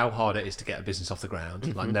just how hard it is to get a business off the ground.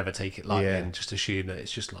 Mm-hmm. Like never take it lightly and just assume that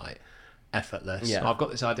it's just like effortless. Yeah. I've got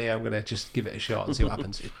this idea, I'm going to just give it a shot and see what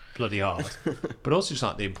happens. It's bloody hard. But also just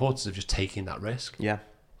like the importance of just taking that risk. Yeah.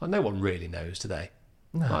 Like no one really knows, do they?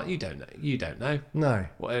 No. Like you don't know. No.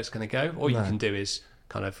 Where it's going to go. All you can do is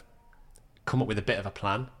kind of come up with a bit of a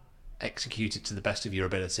plan, execute it to the best of your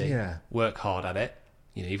ability, work hard at it.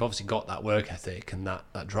 You've obviously got that work ethic and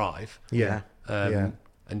that drive. Yeah.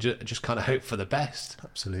 And just kind of hope for the best.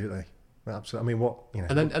 Absolutely. I mean, what,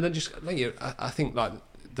 And then just, I think like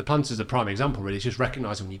the plants is a prime example, really. It's just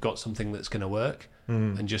recognising when you've got something that's going to work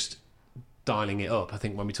and just dialing it up. I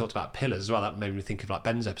think when we talked about pillars as well, that made me think of like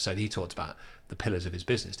Ben's episode. He talked about the pillars of his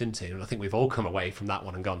business, didn't he? And I think we've all come away from that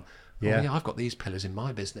one and gone, I've got these pillars in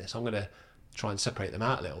my business. I'm going to try and separate them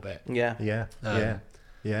out a little bit. Yeah.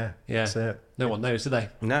 That's it. No one knows, do they?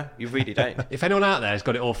 No, you really don't. If anyone out there has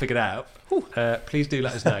got it all figured out, please do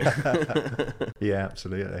let us know. Yeah,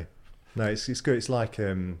 absolutely. No, it's good. It's like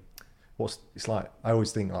I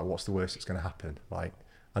always think like, what's the worst that's going to happen? Like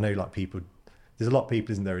I know like people, there's a lot of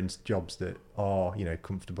people, isn't there, in jobs that are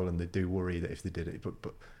comfortable and they do worry that if they did it,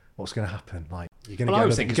 but what's going to happen? Like you're going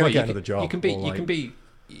to get another job.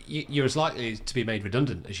 You're as likely to be made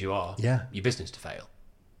redundant as you are your business to fail.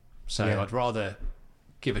 So I'd rather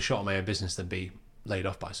give a shot at my own business than be laid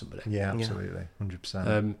off by somebody. Yeah, absolutely,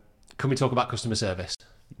 100%. Can we talk about customer service?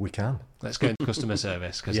 We can. Let's go into customer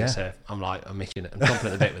service because I'm itching it. I'm chomping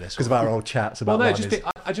at the bit with this because of our old chats about. Well, no,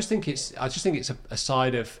 I just think it's a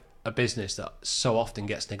side of a business that so often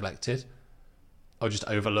gets neglected or just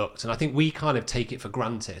overlooked, and I think we kind of take it for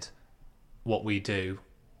granted what we do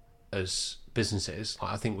as businesses.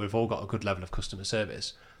 Like, I think we've all got a good level of customer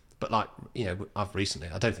service. But like, I've recently,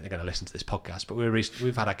 I don't think they're going to listen to this podcast, but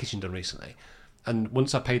we've had our kitchen done recently. And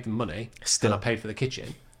once I paid them money, and I paid for the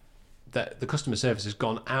kitchen, the customer service has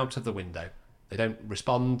gone out of the window. They don't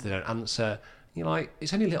respond, they don't answer. You're like,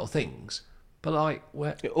 it's only little things. But like,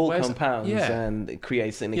 it all compounds and it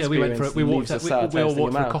creates an experience. We all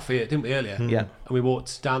walked for a coffee, didn't we, earlier? Yeah. And we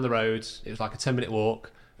walked down the road. It was like a 10-minute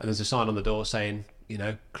walk. And there's a sign on the door saying,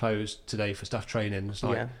 closed today for staff training. It's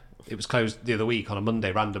like, it was closed the other week on a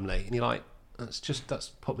Monday randomly, and you're like,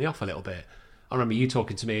 that's put me off a little bit. I remember you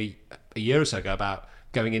talking to me a year or so ago about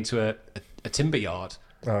going into a timber yard,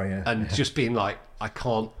 and just being like, I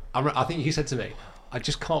think you said to me, I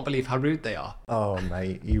just can't believe how rude they are. Oh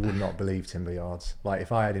mate, you would not believe timber yards. Like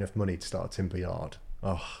if I had enough money to start a timber yard,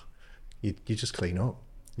 you just clean up.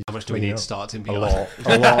 How much do we need to start a timber yard?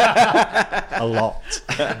 A lot.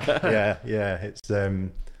 Yeah. It's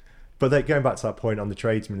But going back to that point on the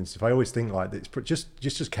tradesmen and stuff, I always think like it's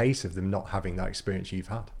just a case of them not having that experience you've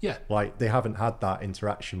had. Yeah. Like they haven't had that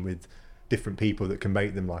interaction with different people that can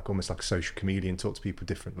make them like almost like a social chameleon, talk to people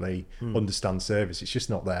differently, understand service. It's just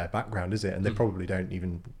not their background, is it? And they probably don't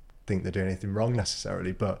even think they're doing anything wrong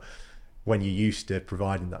necessarily. But when you're used to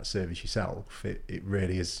providing that service yourself, it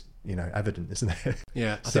really is, evident, isn't it?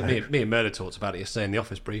 Yeah. I think me and Murder talked about it yesterday in the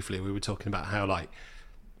office briefly. We were talking about how like,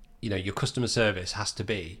 your customer service has to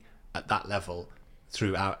be at that level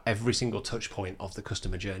throughout every single touch point of the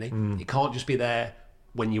customer journey. It can't just be there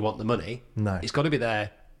when you want the money. No. It's got to be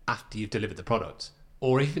there after you've delivered the product,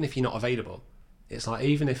 or even if you're not available. It's like,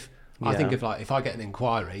 even if I think of like, if I get an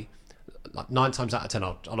inquiry, like 9 times out of 10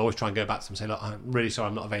 I'll always try and go back to them and say, look, I'm really sorry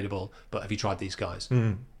I'm not available, but have you tried these guys?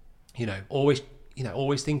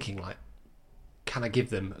 Always thinking like, can I give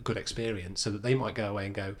them a good experience, so that they might go away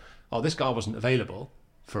and go, oh, this guy wasn't available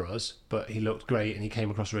for us, but he looked great and he came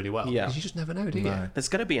across really well. Because you just never know, do you? There's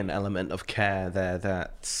got to be an element of care there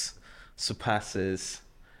that surpasses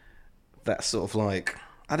that sort of like,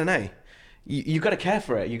 I don't know. you got to care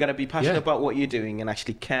for it. You got to be passionate about what you're doing and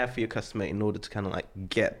actually care for your customer in order to kind of like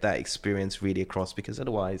get that experience really across, because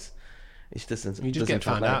otherwise it just doesn't. You just get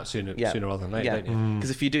found out sooner rather than later, don't you? Because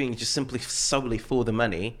if you're doing it just simply solely for the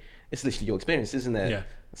money, it's literally your experience, isn't it? Yeah.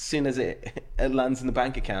 As soon as it lands in the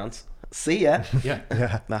bank account, see ya.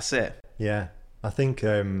 Yeah. That's it. Yeah. I think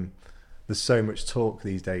there's so much talk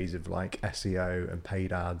these days of like SEO and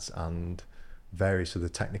paid ads and various other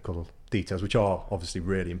technical details, which are obviously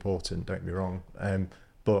really important, don't get me wrong.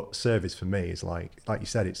 But service for me is like you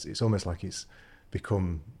said, it's almost like it's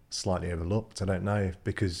become slightly overlooked. I don't know,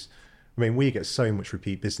 because I mean, we get so much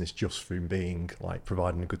repeat business just from being like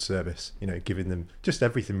providing a good service, you know, giving them just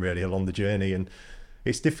everything really along the journey. And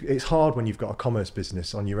it's hard when you've got a commerce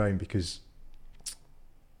business on your own, because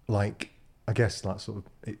like, I guess like sort of,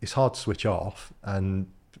 it's hard to switch off. And,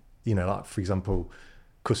 you know, like for example,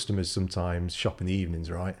 customers sometimes shop in the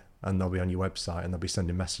evenings, right? And they'll be on your website and they'll be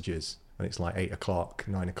sending messages and it's like 8 o'clock,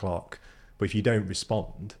 9 o'clock. But if you don't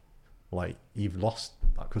respond, like you've lost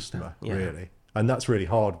that customer, really. And that's really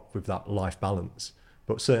hard with that life balance.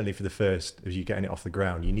 But certainly for the first, as you're getting it off the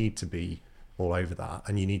ground, you need to be all over that.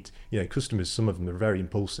 And you need, you know, customers, some of them are very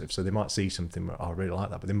impulsive. So they might see something, oh, I really like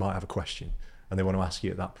that, but they might have a question and they want to ask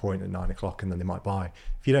you at that point at 9 o'clock, and then they might buy.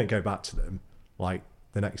 If you don't go back to them, like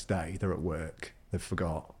the next day, they're at work, they've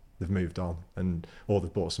forgot, they've moved on, or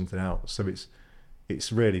they've bought something else. So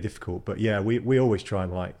it's really difficult. But yeah, we always try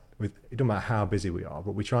and like, it doesn't matter how busy we are,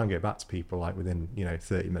 but we try and get back to people like within, you know,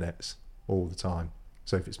 30 minutes all the time.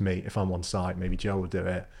 So if it's me, if I'm on site, maybe Joe will do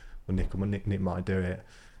it, or Nick might do it.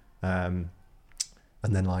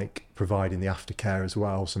 And then like providing the aftercare as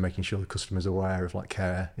well. So making sure the customer's aware of like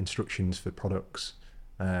care instructions for products,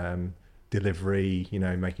 delivery, you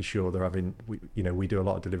know, making sure they're having, we do a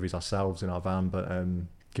lot of deliveries ourselves in our van, but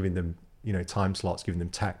giving them, you know, time slots, giving them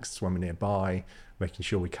texts when we're nearby, making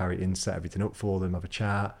sure we carry it in, set everything up for them, have a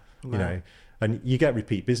chat, you know. And you get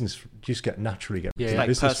repeat business, you just naturally get like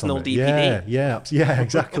business personal from it. DPD. Yeah,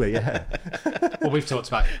 exactly, yeah. Well, we've talked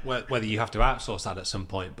about whether you have to outsource that at some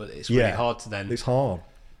point, but it's really hard to then. It's hard.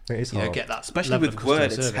 It is hard. Get that, especially with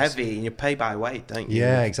Word. It's heavy, and you pay by weight, don't you?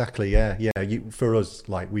 Yeah, exactly. Yeah. For us,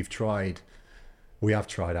 like we have tried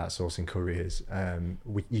outsourcing couriers.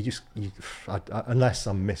 Unless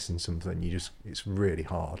I'm missing something, it's really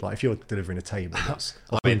hard. Like if you're delivering a table, that's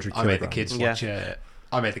I made the kids watch.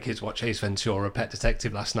 I made the kids watch Ace Ventura: Pet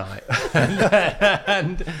Detective last night,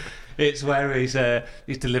 and it's where he's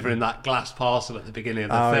delivering that glass parcel at the beginning of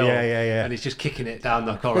the film, and he's just kicking it down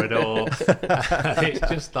the corridor. And it's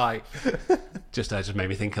just like, just made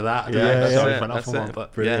me think of that.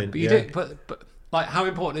 But you do. But like, how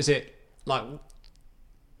important is it, like,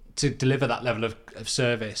 to deliver that level of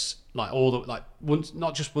service, like all the once,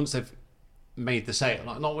 not just once they've made the sale,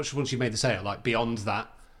 like not just once you've made the sale, like beyond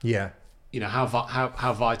that. Yeah. You know, how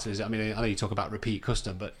vital is it? I mean, I know you talk about repeat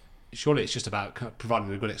customer, but surely it's just about providing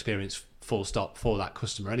a good experience, full stop, for that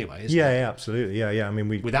customer anyway, isn't it? Yeah, absolutely. Yeah. I mean,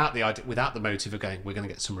 without the motive of going, we're going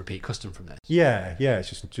to get some repeat customer from this. Yeah.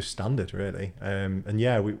 It's just standard, really. And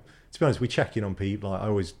yeah, to be honest, we check in on people. Like I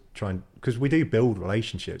always try and, because we do build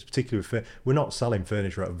relationships, particularly with, we're not selling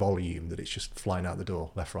furniture at a volume that it's just flying out the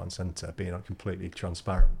door, left, right, and centre, being like completely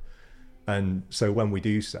transparent. And so when we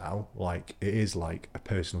do sell, like it is like a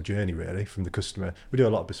personal journey really from the customer. We do a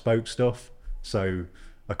lot of bespoke stuff. So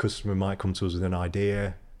a customer might come to us with an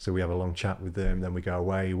idea. So we have a long chat with them, then we go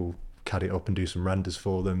away, we'll CAD it up and do some renders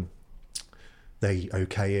for them. They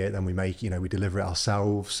okay it, then we make, we deliver it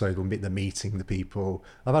ourselves. So they're meeting the people.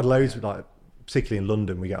 I've had loads of like, particularly in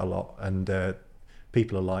London, we get a lot. And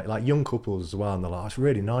people are like young couples as well. And they're like, it's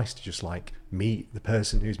really nice to just like meet the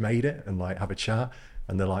person who's made it and like have a chat.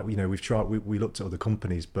 And they're like, we've tried, we looked at other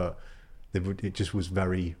companies, but it just was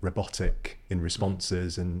very robotic in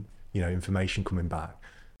responses and, information coming back.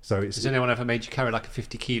 So has anyone ever made you carry like a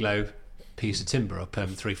 50 kilo piece of timber up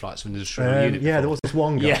 3 flights of an industrial unit? Yeah, there was this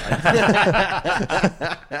one guy.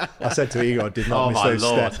 I said to Igor, did not miss those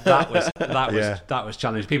steps. That was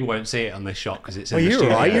challenging. People won't see it on this shot because it's in the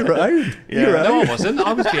studio. You're right. You're right. No, I wasn't.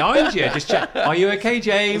 I was behind you. Just check. Are you okay,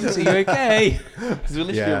 James? Are you okay? Because we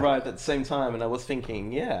literally arrived at the same time, and I was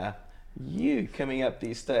thinking, you coming up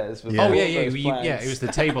these stairs with it was the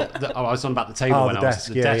table. I was on about the table when I was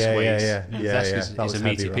at the desk. The desk is a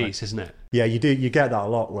meaty piece, isn't it? Yeah, you do. You get that a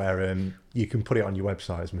lot where you can put it on your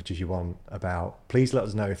website as much as you want about, please let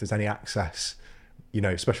us know if there's any access,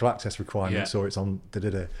 special access requirements, or it's on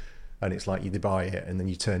and it's like you buy it and then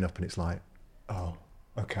you turn up and it's like, oh,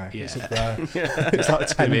 okay, it's up there. It's like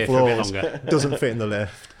 10 floors, doesn't fit in the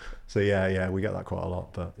lift. So yeah, we get that quite a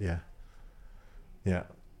lot, but yeah.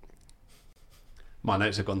 My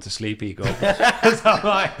notes have gone to sleep, Igor. So I'm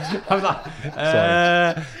like,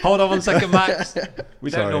 hold on 1 second, Max.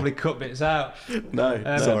 We don't normally cut bits out. No,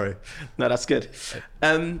 sorry. No, that's good.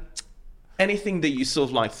 Anything that you sort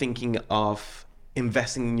of like thinking of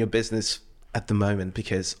investing in your business at the moment?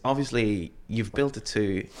 Because obviously you've built it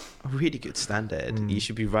to a really good standard. You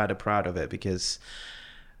should be rather proud of it because,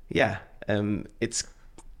 it's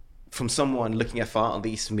from someone looking afar, at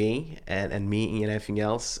least me and meeting and everything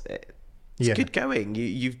else. It's good going.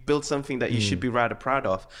 You've built something that you should be rather proud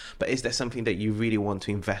of. But is there something that you really want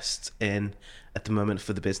to invest in at the moment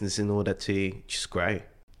for the business in order to just grow?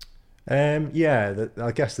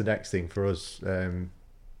 I guess the next thing for us,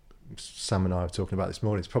 Sam and I were talking about this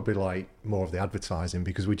morning, it's probably like more of the advertising,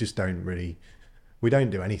 because we just don't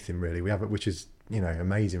do anything really. We have it, which is,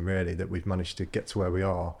 amazing really that we've managed to get to where we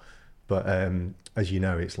are. But as you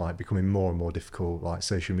know, it's like becoming more and more difficult, like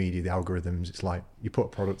social media, the algorithms. It's like you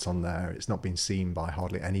put products on there, it's not being seen by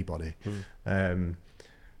hardly anybody.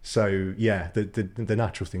 So the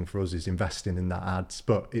natural thing for us is investing in that ads,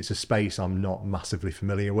 but it's a space I'm not massively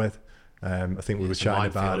familiar with. I think we were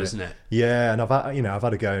chatting about it, isn't it? Yeah, and I've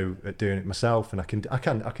had a go at doing it myself, and I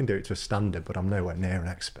can do it to a standard, but I'm nowhere near an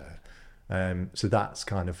expert. So that's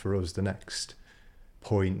kind of for us the next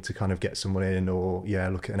point, to kind of get someone in, or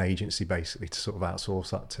look at an agency basically to sort of outsource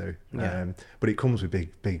that to. But it comes with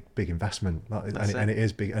big investment, and it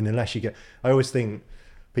is big. And unless you get, I always think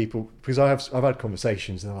people, because I've had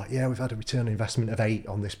conversations, and they're like, we've had a return on investment of 8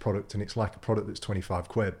 on this product, and it's like a product that's 25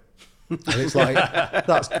 quid. And it's like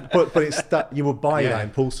but it's that you will buy that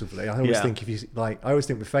impulsively. I always think I always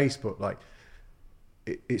think with Facebook, like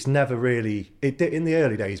it's never really in the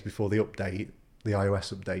early days before the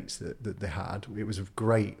iOS updates that they had, it was a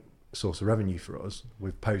great source of revenue for us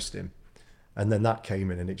with posting, and then that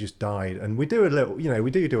came in and it just died. And we do a little,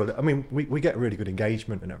 we do a little, I mean, we get really good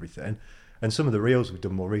engagement and everything, and some of the reels we've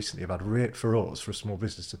done more recently have had for a small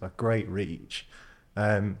business, have had great reach,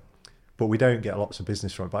 but we don't get lots of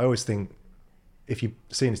business from it. But I always think if you're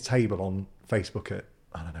seeing a table on Facebook at,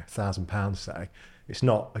 I don't know, £1,000 say, it's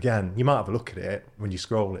not, again, you might have a look at it when you're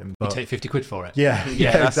scrolling, but you take 50 quid for it.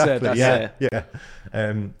 That's exactly.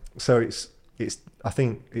 So it's I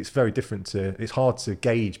think it's very different it's hard to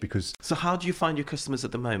gauge, because. So how do you find your customers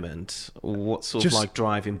at the moment? What sort of like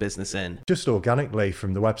driving business in? Just organically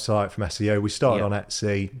from the website, from SEO. We started on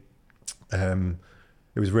Etsy.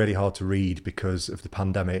 It was really hard to read because of the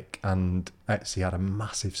pandemic, and Etsy had a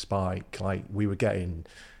massive spike. Like we were getting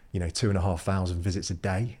 2,500 visits a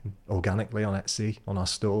day organically on Etsy on our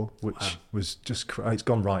store, which was just, it's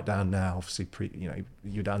gone right down now. Obviously,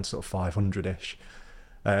 you're down to sort of 500-ish.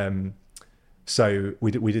 So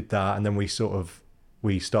we did that, and then we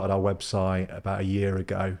started our website about a year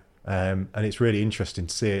ago, and it's really interesting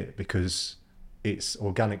to see it because it's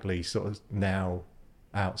organically sort of now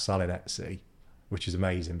outselling Etsy, which is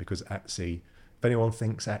amazing, because Etsy, if anyone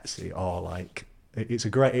thinks Etsy are like, it's a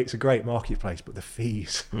great marketplace, but the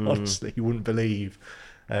fees, honestly, you wouldn't believe.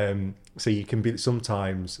 So you can be,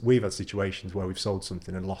 sometimes we've had situations where we've sold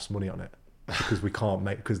something and lost money on it because we can't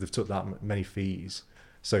make, because they've took that many fees.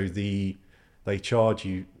 So they charge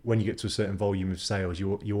you when you get to a certain volume of sales,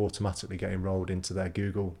 you automatically get enrolled into their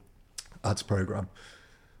Google Ads program.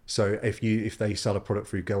 So if they sell a product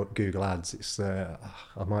through Google Ads, it's I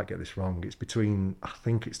might get this wrong, it's between, I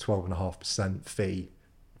think it's 12.5% fee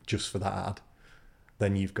just for that ad.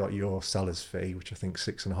 Then you've got your seller's fee, which I think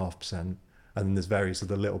 6.5%, and then there's various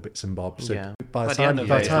other little bits and bobs. So by the time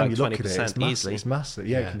you look at it, it's massive.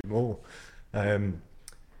 Yeah, it can be more.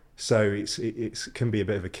 So it can be a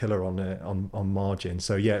bit of a killer on margin.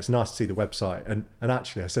 So it's nice to see the website. And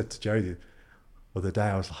actually, I said to Joe the other day,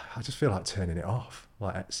 I was like, I just feel like turning it off,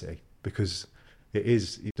 like Etsy, because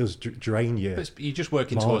it does drain you. But you're just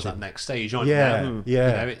working towards that next stage, aren't you?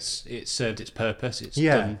 It's served its purpose. It's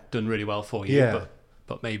done really well for you.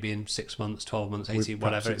 But maybe in 6 months, 12 months, 18,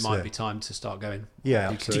 whatever, it might be time to start going. Yeah,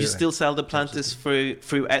 absolutely. Do you still sell the planters through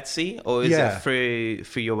Etsy, or is it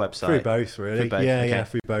through your website? Through both, really.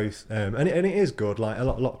 Through both. And it is good. Like a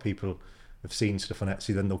lot of people have seen stuff on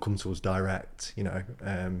Etsy, then they'll come to us direct,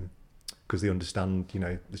 because they understand,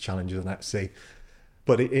 the challenges on Etsy.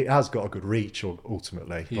 But it has got a good reach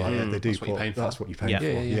ultimately. They do that's what you're paying for.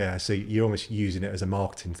 Yeah. So you're almost using it as a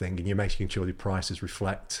marketing thing, and you're making sure the prices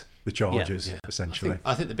reflect the charges, essentially.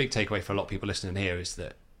 I think the big takeaway for a lot of people listening here is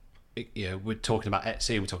that we're talking about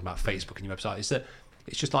Etsy, we're talking about Facebook and your website, is that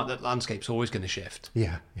it's just like the landscape's always going to shift.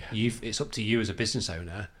 Yeah. It's up to you as a business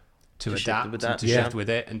owner to adapt and to shift with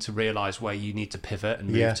it, and to realise where you need to pivot and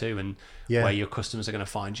move to, and where your customers are going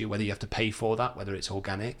to find you, whether you have to pay for that, whether it's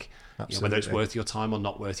organic, whether it's worth your time or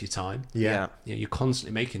not worth your time. You're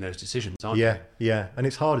constantly making those decisions, aren't you? And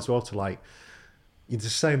it's hard as well to like,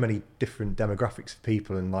 there's so many different demographics of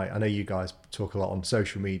people, and like I know you guys talk a lot on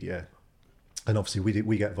social media, and obviously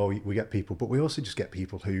we get people, but we also just get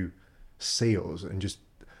people who see us and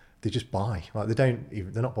they just buy, like they're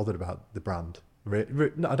not bothered about the brand.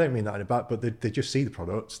 No, I don't mean that in a bad, but they just see the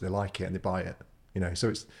products, they like it, and they buy it. So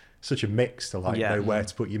it's such a mix to like know where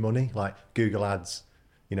to put your money. Like Google Ads,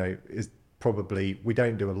 is probably, we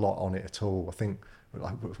don't do a lot on it at all. I think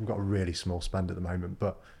like we've got a really small spend at the moment,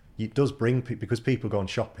 but it does bring people, because people go on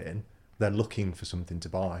shopping, they're looking for something to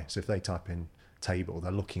buy. So if they type in table,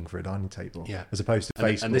 they're looking for a dining table, as opposed to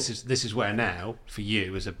Facebook. And this is where now for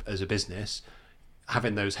you as a business,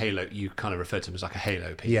 having those halo, you kind of refer to them as like a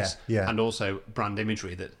halo piece, and also brand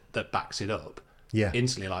imagery that backs it up.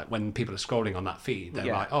 Instantly, like when people are scrolling on that feed,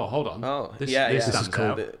 they're like, "Oh, hold on, this is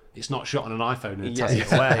cool. It's not shot on an iPhone in a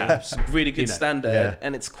Tesco warehouse. It's really good standard,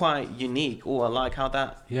 and it's quite unique. Oh, I like how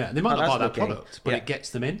that. They might not buy that product, but it gets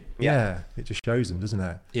them in. It just shows them,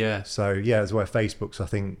 doesn't it? So as where Facebook's, I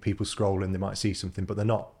think people scroll and they might see something, but they're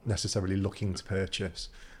not necessarily looking to purchase.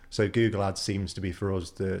 So Google Ads seems to be for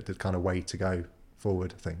us the kind of way to go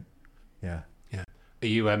forward, I think. Are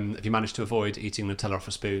you have you managed to avoid eating Nutella off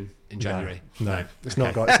a spoon in January? No. It's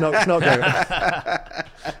not going. It's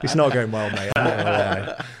not going well, mate. I'm not gonna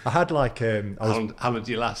lie. I had like how long did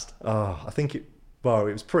you last? I think it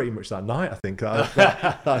was pretty much that night. I think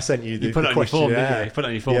that I sent you the you put it on question. Your form, didn't you? You put it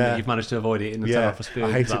on your form that you've managed to avoid eating Nutella off a spoon.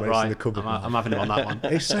 I hate it when it's in the cupboard. I'm having him on that one.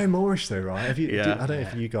 It's so Moorish though, right? I don't know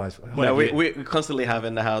if you guys. Well, we constantly have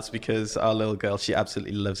in the house because our little girl, she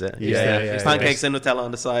absolutely loves it. Pancakes and Nutella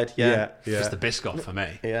on the side. It's the Biscoff for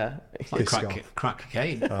me. It's like crack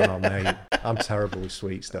cocaine. Oh mate, I'm terrible with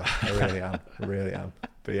sweet stuff. I really am.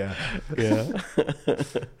 But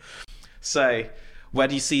So, where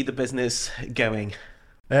do you see the business going?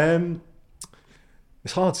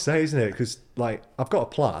 It's hard to say, isn't it? Because like I've got a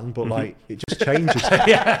plan, but like it just changes.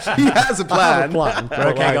 He has a plan.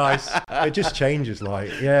 Okay, guys, it just changes.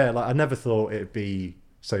 Like I never thought it'd be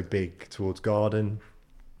so big towards garden.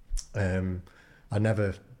 I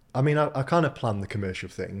kind of planned the commercial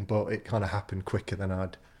thing, but it kind of happened quicker than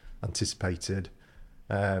I'd anticipated.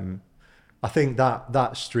 I think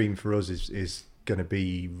that stream for us is going to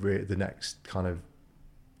be the next kind of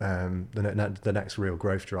the next real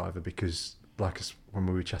growth driver, because like when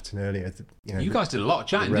we were chatting earlier, you guys did a lot of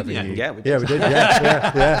chatting, didn't you? Yeah, we did.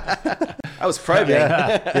 Yeah. I was probing.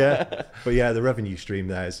 But the revenue stream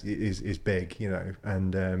there is big,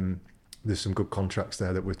 and there's some good contracts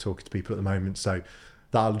there that we're talking to people at the moment. So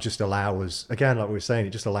that'll just allow us, again, like we were saying, it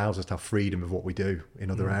just allows us to have freedom of what we do in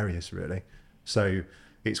other areas, really. So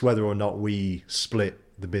it's whether or not we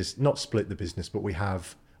not split the business, but we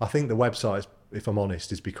have. I think the website, if I'm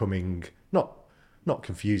honest, is becoming not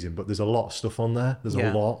confusing, but there's a lot of stuff on there. There's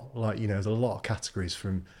a lot, there's a lot of categories,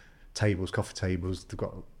 from tables, coffee tables. They've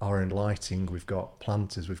got our own lighting. We've got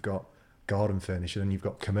planters. We've got garden furniture, and you've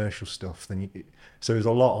got commercial stuff. So there's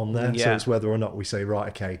a lot on there. So it's whether or not we say, right,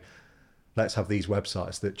 okay, let's have these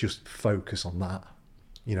websites that just focus on that,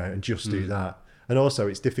 and just do that. And also,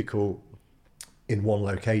 it's difficult in one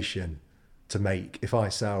location to make. If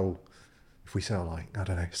we sell like, I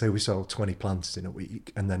don't know, say we sell 20 planters in a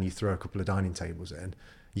week, and then you throw a couple of dining tables in,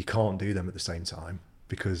 you can't do them at the same time,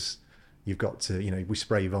 because you've got to, we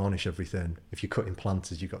spray varnish everything. If you're cutting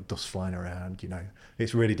planters, you've got dust flying around,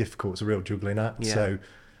 it's really difficult. It's a real juggling act. So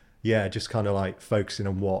just kind of like focusing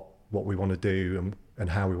on what we want to do and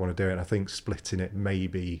how we want to do it. And I think splitting it may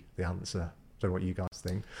be the answer. I don't know what you guys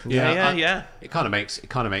think. It kind of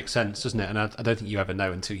makes sense, doesn't it? And I don't think you ever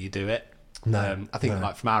know until you do it. No, I think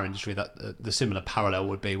like from our industry, that the similar parallel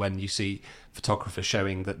would be when you see photographers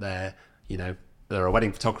showing that they're a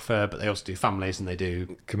wedding photographer, but they also do families and they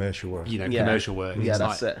do commercial work. Commercial work. Yeah,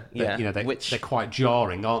 that's it. Yeah, they're quite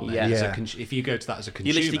jarring, aren't they? Yeah. If you go to that as a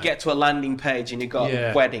consumer, you literally get to a landing page and you've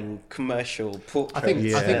got wedding, commercial, portrait. I think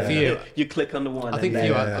for you, you click on the one. I think for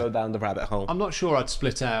you, go down the rabbit hole. I'm not sure I'd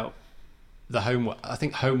split out the homeware. I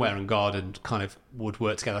think homeware and garden kind of would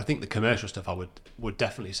work together. I think the commercial stuff I would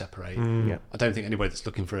definitely separate. I don't think anybody that's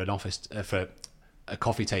looking for an office for a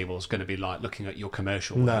coffee table is going to be like looking at your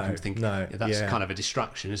commercial work and thinking that's kind of a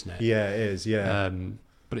distraction, isn't it? Yeah, it is. Yeah,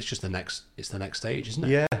 but it's just the next stage, isn't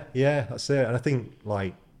it? Yeah, that's it. And I think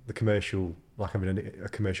like the commercial, like having a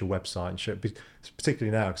commercial website and shit,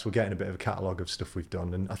 particularly now because we're getting a bit of a catalogue of stuff we've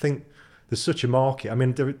done, and I think there's such a market. I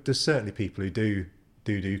mean, there's certainly people who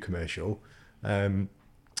do commercial.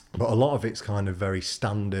 but a lot of it's kind of very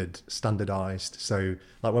standardized. So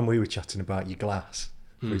like when we were chatting about your glass,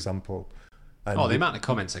 for example. And the amount of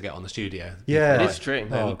comments I get on the studio. Yeah, it is true.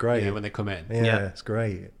 Oh, great. You know, when they come in. Yeah, it's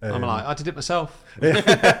great. I'm like, I did it myself.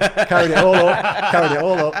 Carried it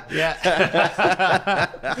all up. Yeah.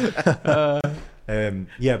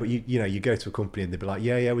 But you go to a company and they'd be like,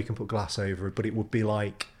 yeah, we can put glass over it, but it would be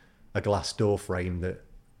like a glass door frame that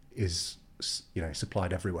is,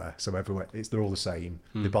 supplied everywhere. So everywhere, they're all the same.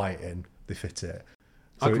 They buy it in, they fit it.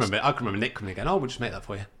 So I can remember Nick coming again. Oh, we'll just make that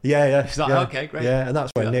for you. Yeah. He's like, okay, great. Yeah, and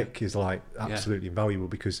that's where Nick is like absolutely invaluable,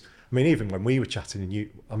 because I mean, even when we were chatting and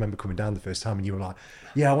I remember coming down the first time and you were like,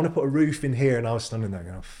 yeah, I want to put a roof in here, and I was standing there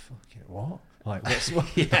going, fucking what? Like,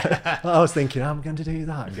 I was thinking, I'm going to do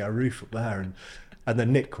that and get a roof up there, and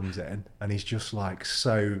then Nick comes in and he's just like,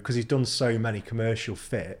 because he's done so many commercial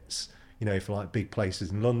fits, for like big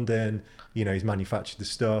places in London, he's manufactured the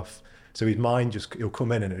stuff. So his mind he'll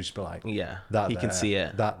come in and it'll just be like, that he can see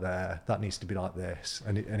it. That needs to be like this.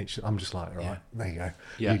 And I'm just like, all right, there you go.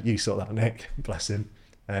 Yeah. You sort that, Nick, bless him.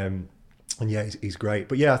 And yeah, he's great.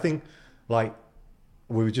 But yeah, I think like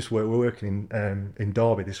we're working in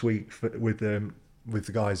Derby this week with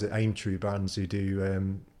the guys at Aim True Brands who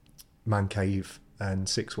do Man Cave and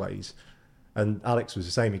Six Ways. And Alex was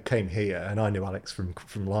the same. He came here, and I knew Alex from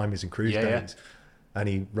Limers and Cruise days. And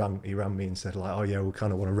he rang me and said like, oh yeah, we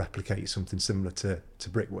kind of want to replicate something similar to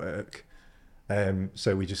brickwork.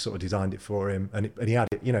 So we just sort of designed it for him, and he had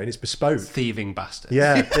it, and it's bespoke. Thieving bastard.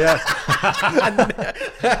 Yeah.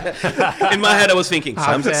 In my head, I was thinking,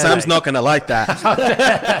 Sam's not going to like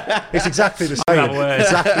that. It's exactly the same.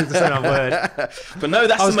 Exactly the same word. But no,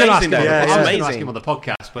 that's amazing. I was amazing. going to ask him on the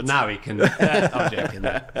podcast, but now he can. I'm joking.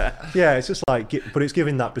 Yeah, it's just like, but it's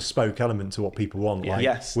giving that bespoke element to what people want.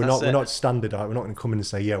 Like, we're not standard. We're not going to come in and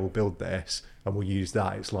say, yeah, we'll build this and we'll use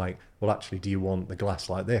that. It's like, well, actually, do you want the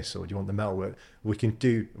glass like this, or do you want the metal work? We've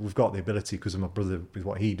got the ability, because of my brother, with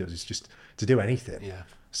what he does, is just to do anything. Yeah.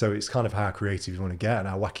 So it's kind of how creative you want to get and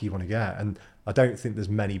how wacky you want to get. And I don't think there's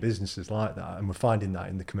many businesses like that. And we're finding that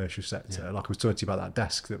in the commercial sector. Yeah. Like I was talking to you about that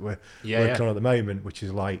desk that we're working on at the moment, which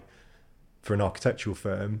is like for an architectural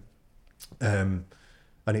firm. And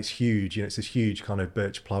it's huge. It's this huge kind of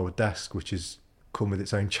birch plywood desk, which has come with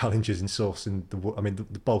its own challenges in sourcing.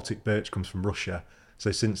 The Baltic birch comes from Russia.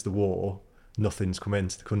 So since the war, nothing's come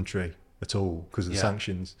into the country at all because of the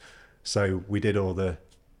sanctions. So we did all the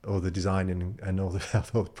designing and all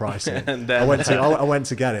the pricing. And then, I went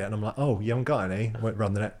to get it, and I'm like, oh, you haven't got any? I went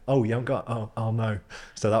round the net. Oh, you haven't got? Oh no.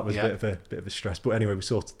 So that was a bit of a stress. But anyway, we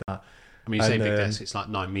sorted that. I mean, you say big desk, it's like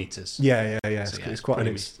 9 meters. Yeah. So it's quite, and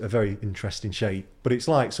it's a very interesting shape. But it's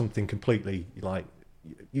like something completely like.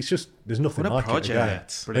 It's just there's nothing like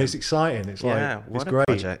project. It. And it's exciting. It's it's great.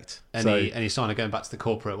 Project. Any sign of going back to the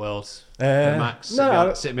corporate world? Max,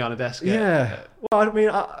 sitting behind a desk. Yeah. Well, I mean,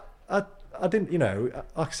 I didn't.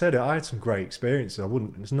 Like I said, I had some great experiences.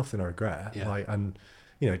 There's nothing I regret. Yeah. And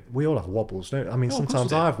we all have wobbles, don't? I mean,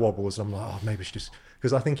 sometimes I have wobbles. And I'm like, oh, maybe it's just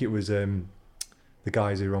because I think it was the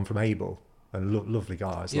guys who were on from Able, and lovely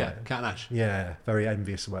guys. Yeah, Cat and Ash. Yeah, very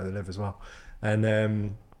envious of where they live as well,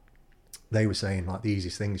 and. They were saying like the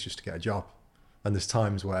easiest thing is just to get a job, and there's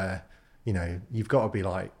times where you've got to be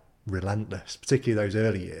like relentless, particularly those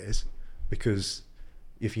early years, because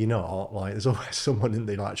if you're not, like there's always someone in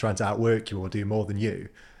there like trying to outwork you or do more than you,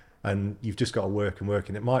 and you've just got to work,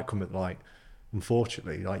 and it might come at like,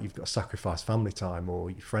 unfortunately, like you've got to sacrifice family time or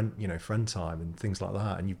your friend time and things like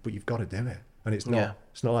that, but you've got to do it, and it's not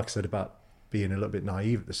like I said about being a little bit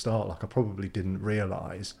naive at the start. Like I probably didn't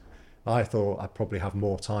realise. I thought I'd probably have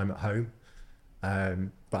more time at home.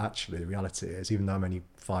 But actually the reality is, even though I'm only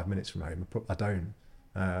 5 minutes from home, I don't.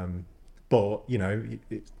 But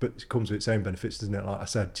it comes with its own benefits, doesn't it? Like I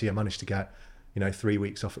said to you, I managed to get 3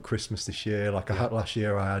 weeks off at Christmas this year. Like I had last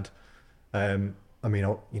year, I had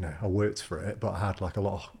I worked for it, but I had like a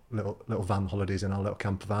lot of little van holidays in our little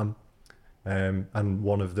camper van, and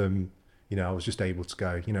one of them, I was just able to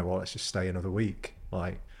go, let's just stay another week.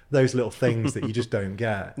 Like those little things that you just don't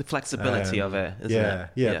get. The flexibility of it, isn't it?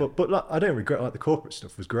 Yeah. But like, I don't regret, like the corporate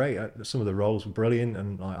stuff was great. Some of the roles were brilliant,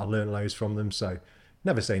 and like, I learned loads from them. So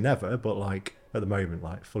never say never, but like at the moment,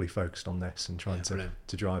 like fully focused on this and trying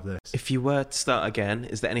to drive this. If you were to start again,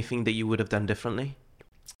 is there anything that you would have done differently?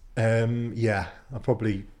 I'd have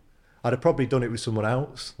probably done it with someone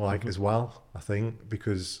else, like as well, I think,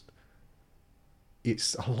 because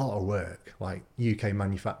it's a lot of work. Like UK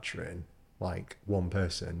manufacturing, like one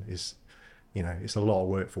person is, it's a lot of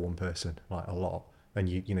work for one person, like a lot. And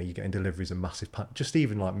you're getting deliveries and massive just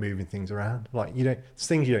even like moving things around, like it's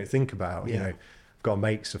things you don't think about. You've got to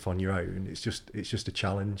make stuff on your own. It's just a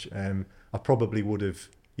challenge. I probably would have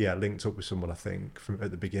linked up with someone, I think, from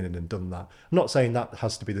at the beginning and done that. I'm not saying that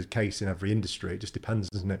has to be the case in every industry. It just depends,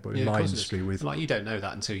 doesn't it? But in my industry, with like, you don't know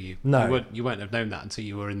that until you won't have known that until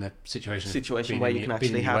you were in the situation where you can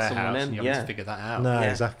actually have someone in. You have to figure that out. No,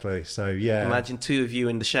 exactly. So imagine 2 of you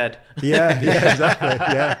in the shed. Yeah, exactly.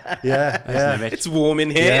 Yeah. It's warm in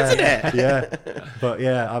here, isn't it? Yeah. But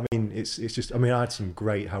yeah, I mean, it's just. I mean, I had some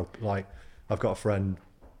great help. Like, I've got a friend,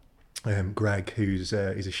 Greg, who's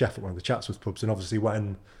he's a chef at one of the Chatsworth pubs, and obviously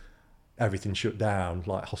when everything shut down,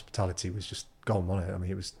 like, hospitality was just gone on it. I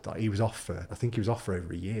mean, it was like he was off for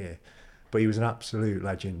over a year, but he was an absolute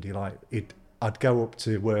legend. I'd go up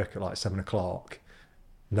to work at like 7:00,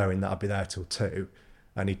 knowing that I'd be there till 2,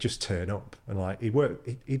 and he'd just turn up, and like he worked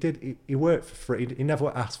for free. He never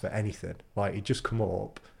asked for anything. Like, he'd just come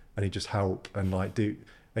up and he'd just help and like do.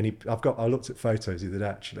 And I looked at photos the other day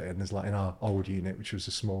actually, and there's like in our old unit, which was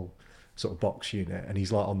a small sort of box unit, and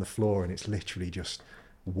he's like on the floor, and it's literally just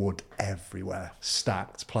wood everywhere,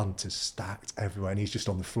 planters stacked everywhere, and he's just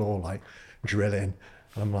on the floor like drilling,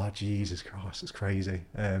 and I'm like, Jesus Christ, it's crazy.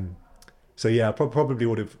 So yeah, I probably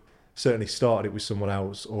would have certainly started it with someone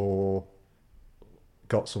else, or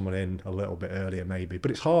got someone in a little bit earlier maybe,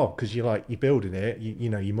 but it's hard because you're building it, you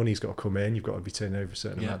know, your money's got to come in, you've got to be turning over a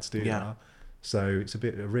certain amount to do that, so it's a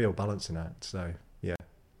real balancing act. So yeah,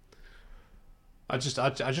 I just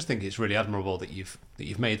think it's really admirable that you've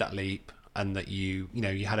made that leap, and that you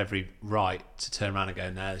had every right to turn around and go,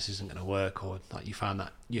 no, this isn't going to work, or like you found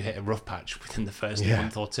that you hit a rough patch within the first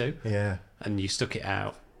month or 2, and you stuck it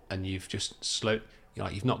out, and you've just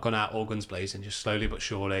you've not gone out all guns blazing, just slowly but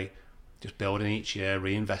surely, just building each year,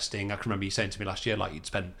 reinvesting. I can remember you saying to me last year, like, you'd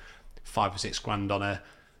spend 5 or 6 grand on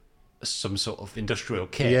some sort of industrial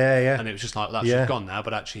kit, and it was just like, that's just gone now.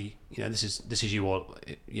 But actually, this is you all,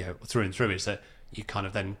 through and through, is that you kind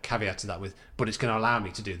of then caveated that with, but it's going to allow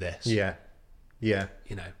me to do this.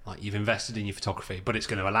 Like, you've invested in your photography, but it's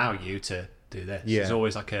going to allow you to do this. There's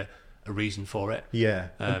always like a reason for it.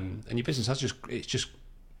 And your business it's just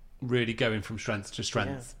really going from strength to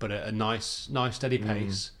strength, but at a nice steady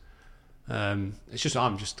pace. It's just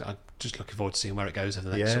I'm just looking forward to seeing where it goes over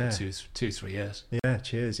the next sort of 2-3 years.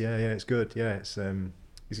 Cheers. It's good. It's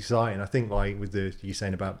exciting. I think, like, with you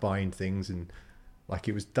saying about buying things, and like,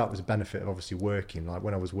 that was a benefit of obviously working. Like,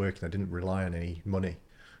 when I was working, I didn't rely on any money,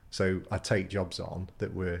 so I'd take jobs on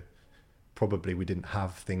that were probably, we didn't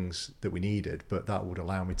have things that we needed, but that would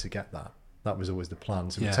allow me to get that. That was always the plan.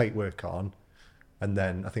 So we take work on, and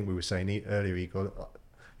then I think we were saying earlier, Igor,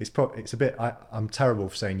 it's a bit, I'm terrible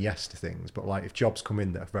for saying yes to things, but like, if jobs come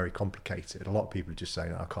in that are very complicated, a lot of people are just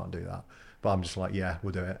saying, I can't do that, but I'm just like, yeah,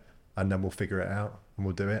 we'll do it, and then we'll figure it out, and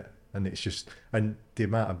we'll do it. And it's just, and the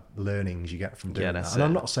amount of learnings you get from doing that. And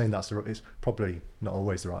I'm not saying it's probably not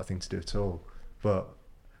always the right thing to do at all, but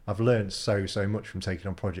I've learned so much from taking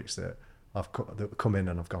on projects that that come in,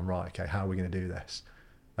 and I've gone, right, okay, how are we going to do this?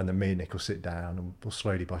 And then me and Nick will sit down, and we'll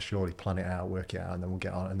slowly but surely plan it out, work it out, and then we'll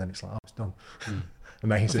get on, and then it's like, oh, it's done.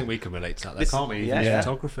 Amazing. I think we can relate to that, can't we?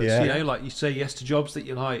 Photographers, like, you say yes to jobs that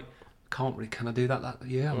you're like, can I do that?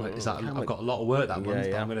 I've got a lot of work that month,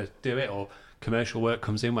 but I'm going to do it. Or commercial work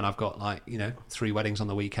comes in when I've got, like, 3 weddings on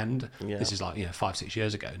the weekend. This is like 5-6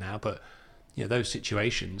 years ago now, but those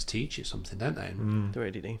situations teach you something, don't they? And they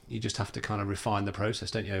really do. You just have to kind of refine the process,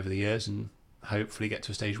 don't you, over the years, and hopefully get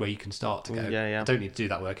to a stage where you can start to go, I don't need to do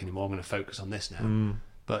that work anymore, I'm going to focus on this now.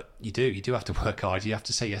 But you do have to work hard, you have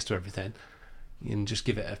to say yes to everything, and just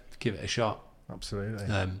give it a shot. Absolutely.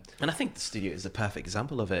 And I think the studio is the perfect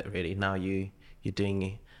example of it, really. Now you're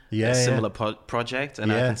doing a similar project,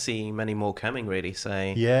 and I can see many more coming, really. So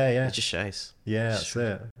it just shows. That's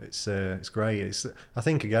it. It's great. I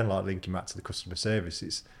think, again, like, linking back to the customer service,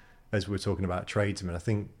 it's, as we were talking about tradesmen, I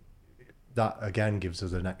think that again gives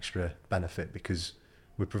us an extra benefit, because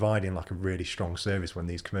we're providing like a really strong service when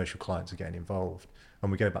these commercial clients are getting involved. And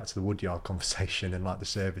we go back to the woodyard conversation, and like, the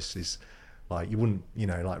services, like, you wouldn't,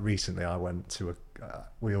 like, recently I went to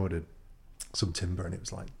we ordered some timber, and it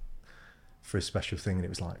was like for a special thing, and it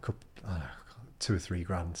was like 2 or 3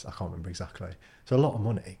 grand, I can't remember exactly. So a lot of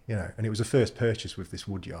money, and it was a first purchase with this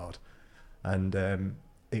woodyard, and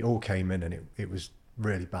it all came in, and it was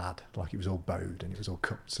really bad. Like, it was all bowed and it was all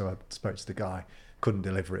cut. So I spoke to the guy, couldn't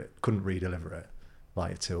re-deliver it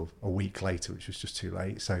like till a week later, which was just too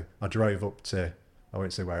late. So I drove up to, I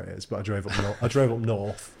won't say where it is, but I drove up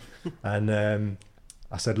north, and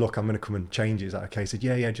I said, look, I'm going to come and change it. Is that okay? He said,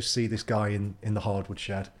 yeah, just see this guy in the hardwood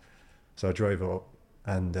shed. So I drove up,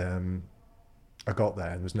 and I got there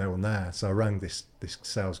and there was no one there. So I rang this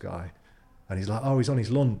sales guy, and he's like, oh, he's on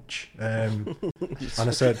his lunch. And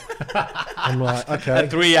I said, I'm like, okay. A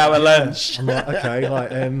 3-hour lunch. I'm like, okay,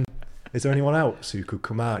 like, is there anyone else who could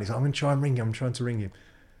come out? He's like, I'm going to try and ring him. I'm trying to ring him.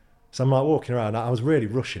 So I'm like walking around. I was really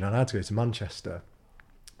rushing and I had to go to Manchester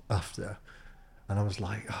after. And I was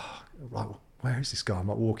like, where is this guy? I'm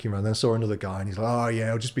like walking around. Then I saw another guy and he's like, oh yeah,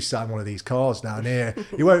 he'll just be sat in one of these cars down here.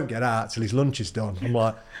 He won't get out till his lunch is done. I'm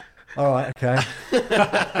like, all right, okay.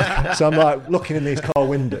 So I'm like looking in these car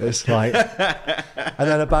windows, like, and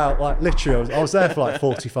then about like literally, I was there for like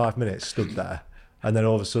 45 minutes, stood there, and then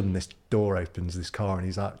all of a sudden this door opens, this car, and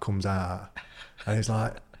he's like, comes out, and he's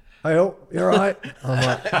like, hey, oh, you all right? I'm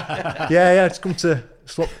like, yeah, just come to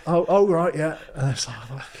swap. Oh, right, yeah. And it's like,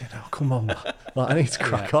 come on, man. Like, I need to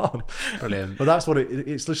crack on. Brilliant. But that's what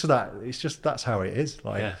it's just that. It's just that's how it is.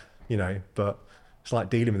 Like, you know, but. It's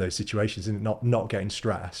like dealing with those situations and not getting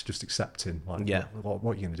stressed, just accepting. Like, what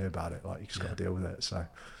are you going to do about it? Like, you just got to deal with it. So,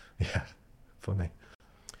 yeah, funny.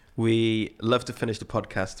 We love to finish the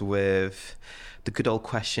podcast with the good old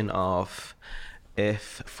question of,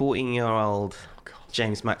 if 14-year-old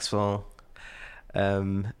James Maxwell,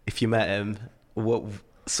 if you met him, what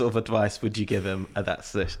sort of advice would you give him at that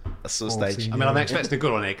sort of stage? I mean, I'm expecting a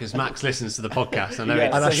good one here because Max listens to the podcast. I know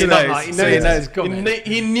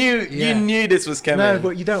he knew this was coming. No,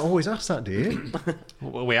 but you don't always ask that, do you?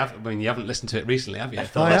 Well, we have. I mean, you haven't listened to it recently, have you?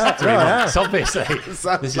 For the I last 3 months, obviously. This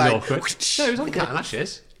is awkward. No, it was on Cat and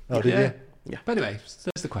Ashes. Oh, did you? Yeah. But anyway,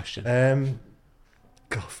 there's the question.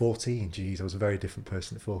 14. Geez, I was a very different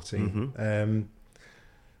person at 14.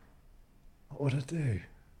 What would I do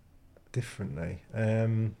differently? I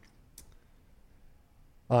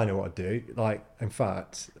know what I'd do. Like, in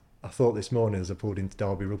fact, I thought this morning as I pulled into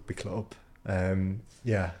Derby Rugby Club, I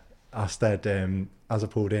said, as I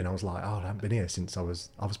pulled in, I was like, I haven't been here since I was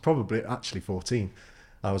probably actually 14.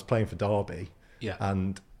 I was playing for Derby,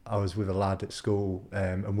 and I was with a lad at school,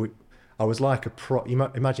 and I was like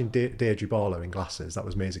imagine Deirdre Barlow in glasses. That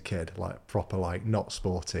was me as a kid, like proper, like not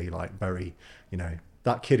sporty, like very, you know,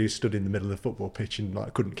 that kid who stood in the middle of the football pitch and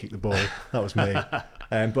like couldn't kick the ball. That was me.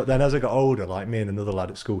 But then as I got older, like me and another lad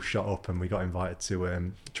at school shot up and we got invited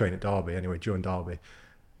to train at Derby anyway, during Derby.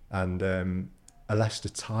 And a Leicester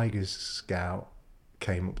Tigers scout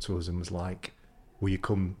came up to us and was like, will you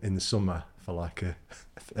come in the summer for like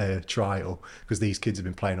a trial? Because these kids have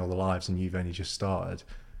been playing all their lives and you've only just started.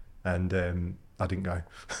 And I didn't go.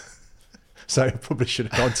 So I probably should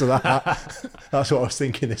have gone to that. That's what I was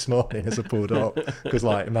thinking this morning as I pulled up. Because,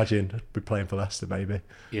 like, imagine I'd be playing for Leicester, maybe.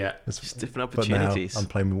 Yeah. It's just different opportunities. But now I'm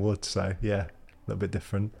playing with Wood, so, yeah, a little bit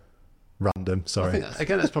different. Random, sorry. I think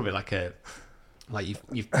that's probably like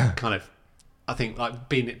you've kind of, I think, like,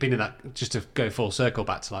 been in that, just to go full circle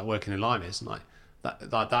back to, like, working in Limeys, and, like,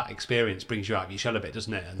 that experience brings you out of your shell a bit,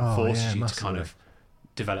 doesn't it? And forces you to kind of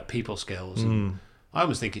develop people skills. And I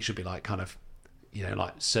almost think it should be, like, kind of, you know,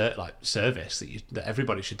 like service that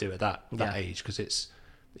everybody should do at that age, because it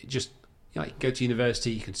just, you know, you can go to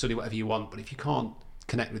university, you can study whatever you want, but if you can't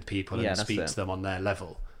connect with people and speak to them on their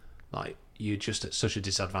level, like, you're just at such a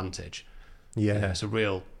disadvantage. Yeah, you know, it's a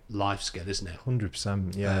real life skill, isn't it?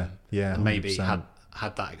 100%. Yeah, yeah. And maybe had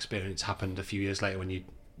that experience happened a few years later when you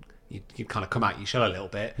kind of come out your shell a little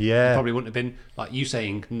bit. Yeah, you probably wouldn't have been like you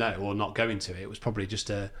saying no or not going to it. It was probably just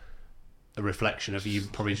a reflection of you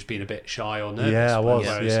probably just being a bit shy or nervous. Yeah, I was.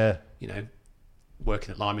 Whereas, you know,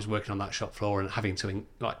 working at Limeys, working on that shop floor, and having to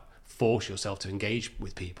like force yourself to engage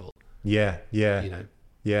with people. Yeah. You know.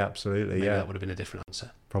 Yeah, absolutely. Maybe yeah, that would have been a different answer.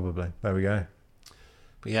 Probably. There we go.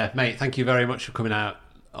 But yeah, mate, thank you very much for coming out.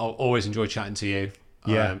 I'll always enjoy chatting to you.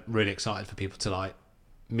 Yeah, I'm really excited for people to like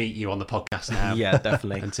meet you on the podcast now. Yeah,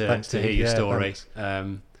 definitely. And to hear your story.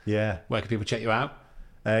 Yeah. Where can people check you out?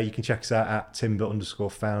 You can check us out at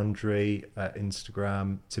timber_foundry at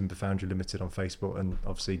Instagram, Timber Foundry Limited on Facebook, and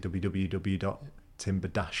obviously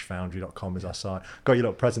www.timber-foundry.com is our site. Got your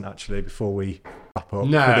little present actually before we wrap up.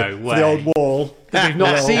 No way. For the old wall that we've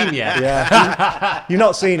not seen yet. Yeah, you've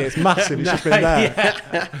not seen it. It's massive. It's just been there.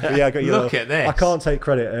 But yeah, I got your Look at this. I can't take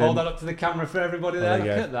credit. Hold that up to the camera for everybody there.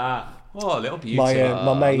 There Look at that. Oh, a little beauty. My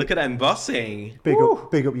mate. Look at that embossing. Big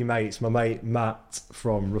up your mates. My mate Matt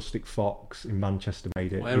from Rustic Fox in Manchester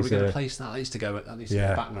made it. Where are we going to place that? That needs to go in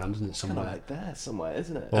the background, isn't it? Somewhere. Kind of like there, somewhere,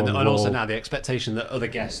 isn't it? And also now the expectation that other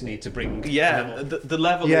guests need to bring. Yeah, the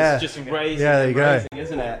level is just raising. Yeah, there you go.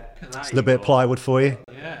 Isn't it? It's a little bit of plywood for you.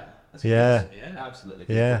 Yeah. Yeah.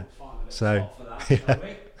 Absolutely. Yeah. So,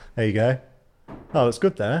 there you go. Oh, that's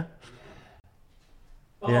good there.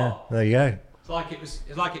 Yeah, there you go. It's like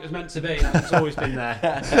it was meant to be. It's always been there.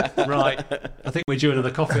 Right. I think we're due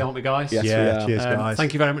another coffee, aren't we, guys? Yes, yeah. Cheers, guys.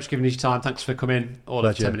 Thank you very much for giving us your time. Thanks for coming all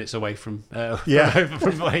of 10 minutes away from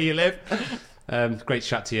from where you live. Great to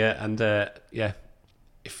chat to you. And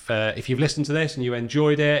if you've listened to this and you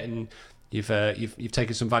enjoyed it and You've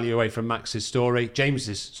taken some value away from Max's story,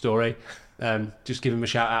 James's story. Just give him a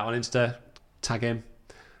shout out on Insta, tag him,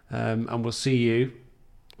 and we'll see you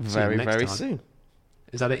very time. soon.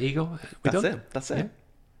 Is that it, Eagle? That's it. Yeah.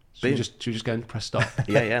 Should we just go and press stop?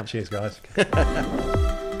 Yeah. Cheers, guys.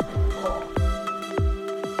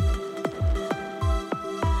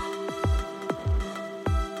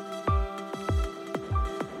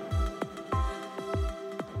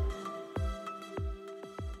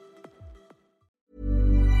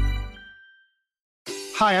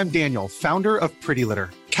 Hi, I'm Daniel, founder of Pretty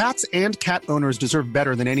Litter. Cats and cat owners deserve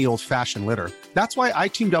better than any old-fashioned litter. That's why I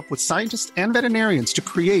teamed up with scientists and veterinarians to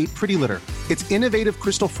create Pretty Litter. Its innovative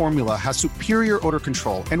crystal formula has superior odor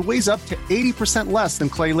control and weighs up to 80% less than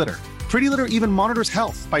clay litter. Pretty Litter even monitors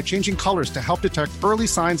health by changing colors to help detect early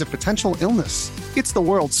signs of potential illness. It's the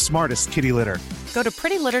world's smartest kitty litter. Go to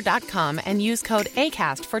prettylitter.com and use code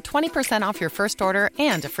ACAST for 20% off your first order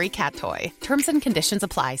and a free cat toy. Terms and conditions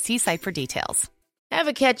apply. See site for details.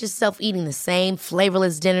 Ever catch yourself eating the same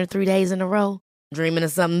flavorless dinner 3 days in a row? Dreaming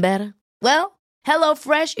of something better? Well,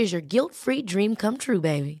 HelloFresh is your guilt-free dream come true,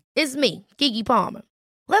 baby. It's me, Keke Palmer.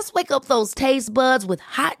 Let's wake up those taste buds with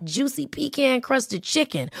hot, juicy pecan-crusted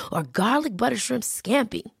chicken or garlic butter shrimp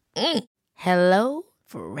scampi. Hello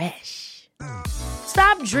Fresh.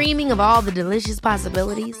 Stop dreaming of all the delicious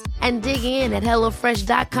possibilities and dig in at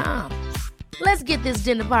HelloFresh.com. Let's get this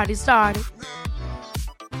dinner party started.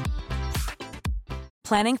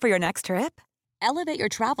 Planning for your next trip? Elevate your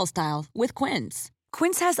travel style with Quince.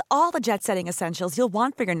 Quince has all the jet-setting essentials you'll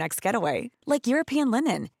want for your next getaway, like European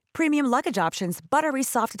linen, premium luggage options, buttery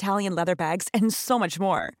soft Italian leather bags, and so much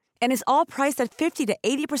more. And is all priced at 50 to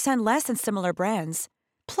 80% less than similar brands.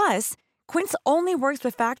 Plus, Quince only works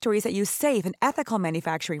with factories that use safe and ethical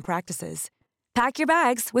manufacturing practices. Pack your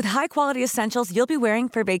bags with high-quality essentials you'll be wearing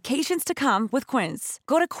for vacations to come with Quince.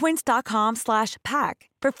 Go to quince.com/pack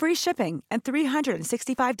for free shipping and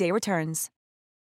 365-day returns.